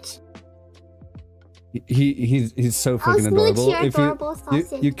sausage. He's so freaking adorable.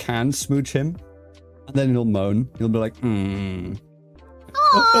 If you can smooch him, and then he'll moan. He'll be like, I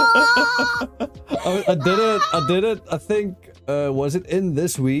did it. I think was it in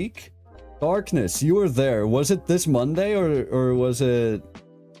this week? Darkness, you were there. Was it this Monday or was it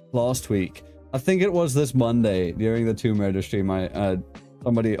last week? I think it was this Monday during the Tomb Raider stream.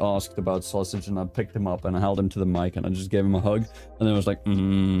 Somebody asked about sausage, and I picked him up and I held him to the mic and I just gave him a hug, and then I was like,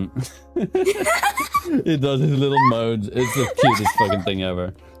 He does his little modes. It's the cutest fucking thing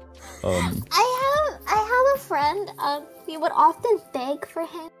ever. I have a friend. We would often beg for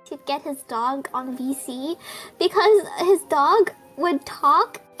him to get his dog on VC because his dog would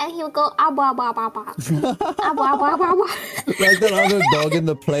talk and he would go ah bah bah bah bah. Ah bah bah bah bah. Like that other dog in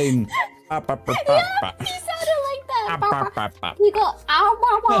the plane. Yeah, he sounded like that. We go ah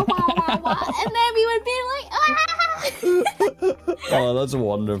bah bah bah bah bah, and then we would be like ah. Oh, that's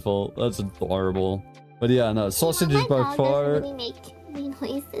wonderful. That's adorable. But yeah, no, sausage is by far. Really make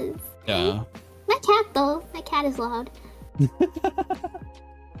noises. Yeah. My cat though. My cat is loud.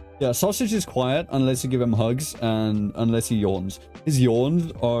 Yeah, sausage is quiet unless you give him hugs and unless he yawns. His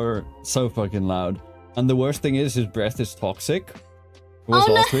yawns are so fucking loud. And the worst thing is his breath is toxic. It was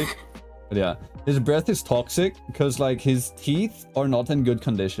last week. But yeah, his breath is toxic because like his teeth are not in good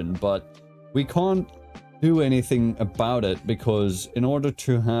condition, but we can't do anything about it because in order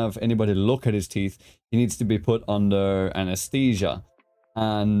to have anybody look at his teeth, he needs to be put under anesthesia.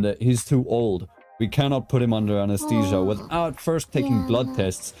 And he's too old. We cannot put him under anesthesia without first taking blood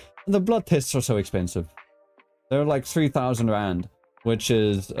tests. And the blood tests are so expensive. They're like 3,000 Rand, which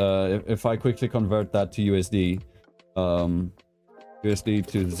is, if I quickly convert that to USD, USD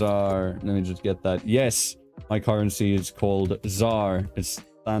to ZAR, let me just get that. Yes, my currency is called ZAR. It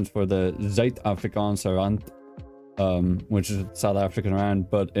stands for the Zuid-Afrikaanse Rand, which is South African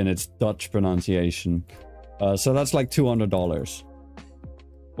Rand, but in its Dutch pronunciation. So that's like $200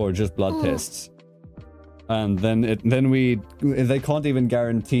 for just blood tests. And then they can't even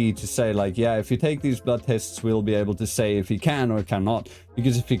guarantee to say like, yeah, if you take these blood tests, we'll be able to say if he can or cannot.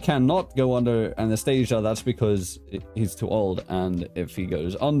 Because if he cannot go under anesthesia, that's because he's too old. And if he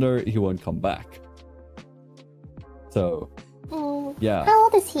goes under, he won't come back. So, yeah. How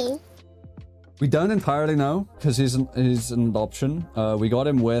old is he? We don't entirely know because he's an adoption. We got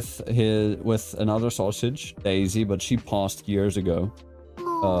him with another sausage, Daisy, but she passed years ago.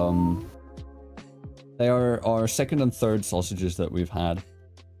 They are our second and third sausages that we've had.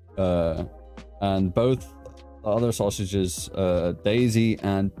 And both other sausages, Daisy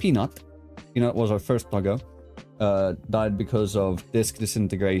and Peanut. Peanut was our first puggo. Died because of disc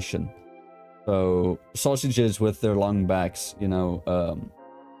disintegration. So sausages with their long backs, you know,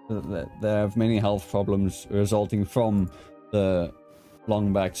 they have many health problems resulting from the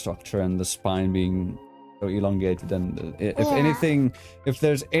long back structure and the spine being so elongated. And if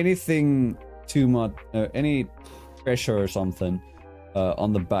there's anything too much, any pressure or something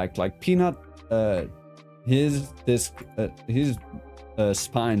on the back, like Peanut his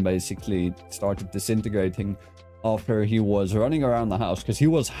spine basically started disintegrating after he was running around the house because he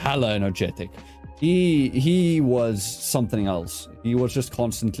was hella energetic. He was something else. He was just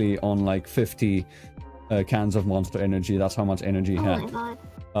constantly on like 50 cans of Monster Energy. That's how much energy he had.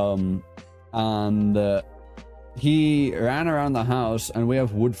 Oh my god. He ran around the house, and we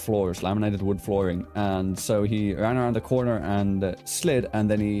have wood floors, laminated wood flooring, and so he ran around the corner and slid,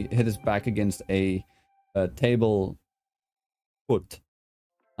 and then he hit his back against a table foot,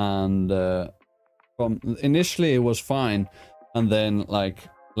 and from initially it was fine, and then like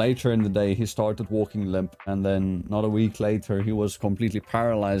later in the day he started walking limp, and then not a week later he was completely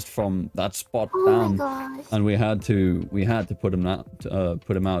paralyzed from that spot down, and we had to put him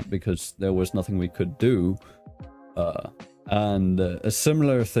out because there was nothing we could do. And a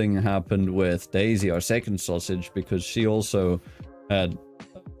similar thing happened with Daisy, our second sausage, because she also had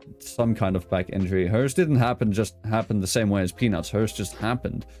some kind of back injury. Hers didn't happen the same way as Peanuts. Hers just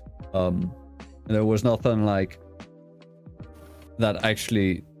happened. There was nothing like that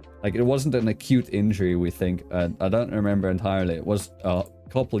actually, like it wasn't an acute injury, we think. I don't remember entirely. It was a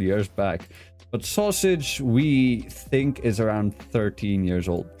couple years back. But Sausage, we think, is around 13 years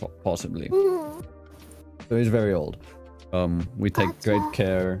old, possibly. So he's very old. We take great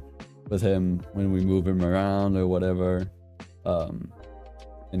care with him when we move him around or whatever. And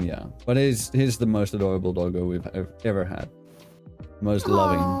yeah, but he's the most adorable doggo we've ever had. Most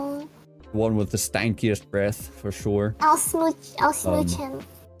loving. One with the stankiest breath, for sure. I'll smooch him.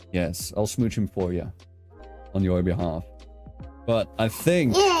 Yes, I'll smooch him for you. On your behalf. But I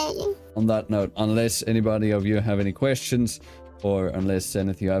think, on that note, unless anybody of you have any questions, or unless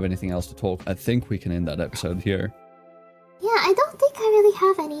Zenith, you have anything else to talk, I think we can end that episode here. Yeah, I don't think I really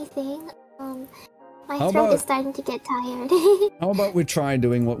have anything. My throat is starting to get tired. How about we try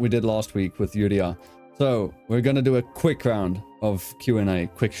doing what we did last week with Yuria? So, we're gonna do a quick round of Q&A,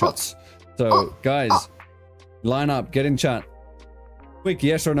 quick shots. So, guys, line up, get in chat. Quick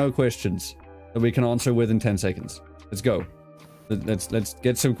yes or no questions that we can answer within 10 seconds. Let's go. Let's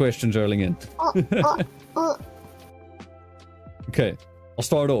get some questions rolling in. Okay, I'll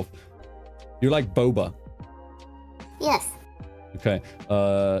start off. You like boba? Yes. Okay.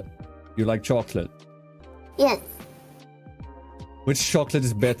 You like chocolate? Yes. Which chocolate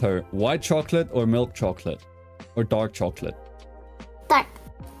is better? White chocolate or milk chocolate? Or dark chocolate? Dark.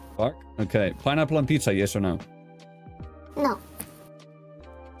 Dark? Okay. Pineapple on pizza, yes or no? No.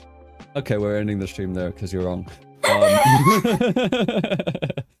 Okay, we're ending the stream there because you're wrong. I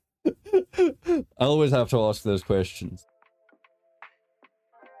always have to ask those questions.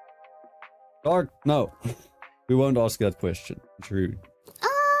 Dark? No. We won't ask that question. It's rude.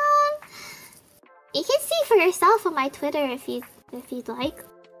 You can see for yourself on my Twitter if you'd like.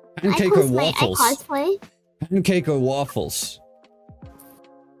 Pancake or waffles? I cosplay. Pancake or waffles?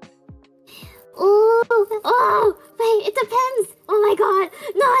 Ooh, oh, wait, it depends. Oh my god,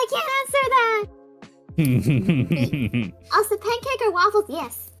 no, I can't answer that. Also, pancake or waffles?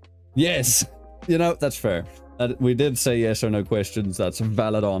 Yes. Yes. You know, that's fair. We did say yes or no questions. That's a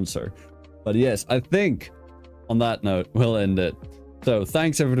valid answer. But yes, I think on that note, we'll end it. So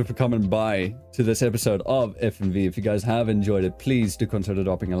thanks everybody for coming by to this episode of FNV. If you guys have enjoyed it, please do consider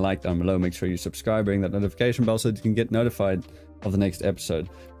dropping a like down below. Make sure you subscribe, ring that notification bell so that you can get notified of the next episode.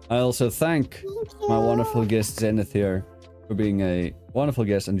 I also thank my wonderful guest Zenith here for being a wonderful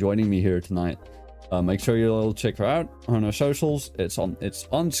guest and joining me here tonight. Make sure you'll check her out on our socials. It's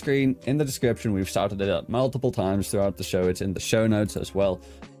on screen in the description. We've shouted it out multiple times throughout the show. It's in the show notes as well.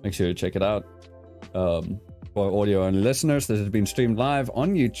 Make sure you check it out. For audio-only listeners, this has been streamed live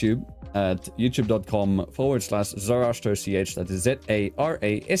on YouTube at youtube.com/ZaraStroCH. That is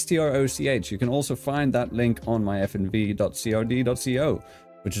ZARASTROCH. You can also find that link on my fnv.crd.co,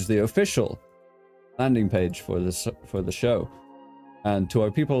 which is the official landing page for the show. And to our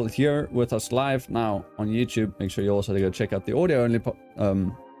people here with us live now on YouTube, make sure you also go check out the audio-only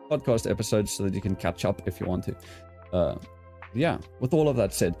podcast episodes so that you can catch up if you want to. Yeah, with all of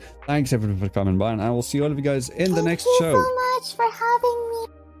that said, thanks everyone for coming by, and I will see all of you guys in the next show. Thank you so much for having me.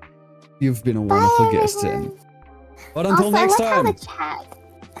 You've been a wonderful guest, Zen. But until next time. Wait,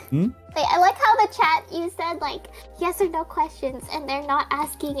 I like how the chat, you said like yes or no questions, and they're not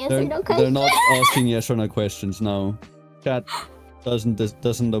asking yes or no questions. They're not asking yes or no questions. No, chat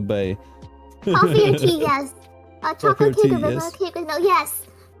doesn't obey. Coffee or tea? Yes. Chocolate cake or vanilla cake with milk? Yes.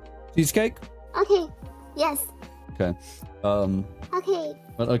 Cheesecake? Okay. Yes. Okay. Okay.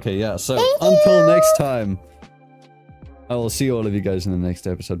 But okay, yeah. So until next time, I will see all of you guys in the next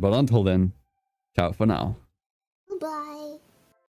episode. But until then, ciao for now. Bye.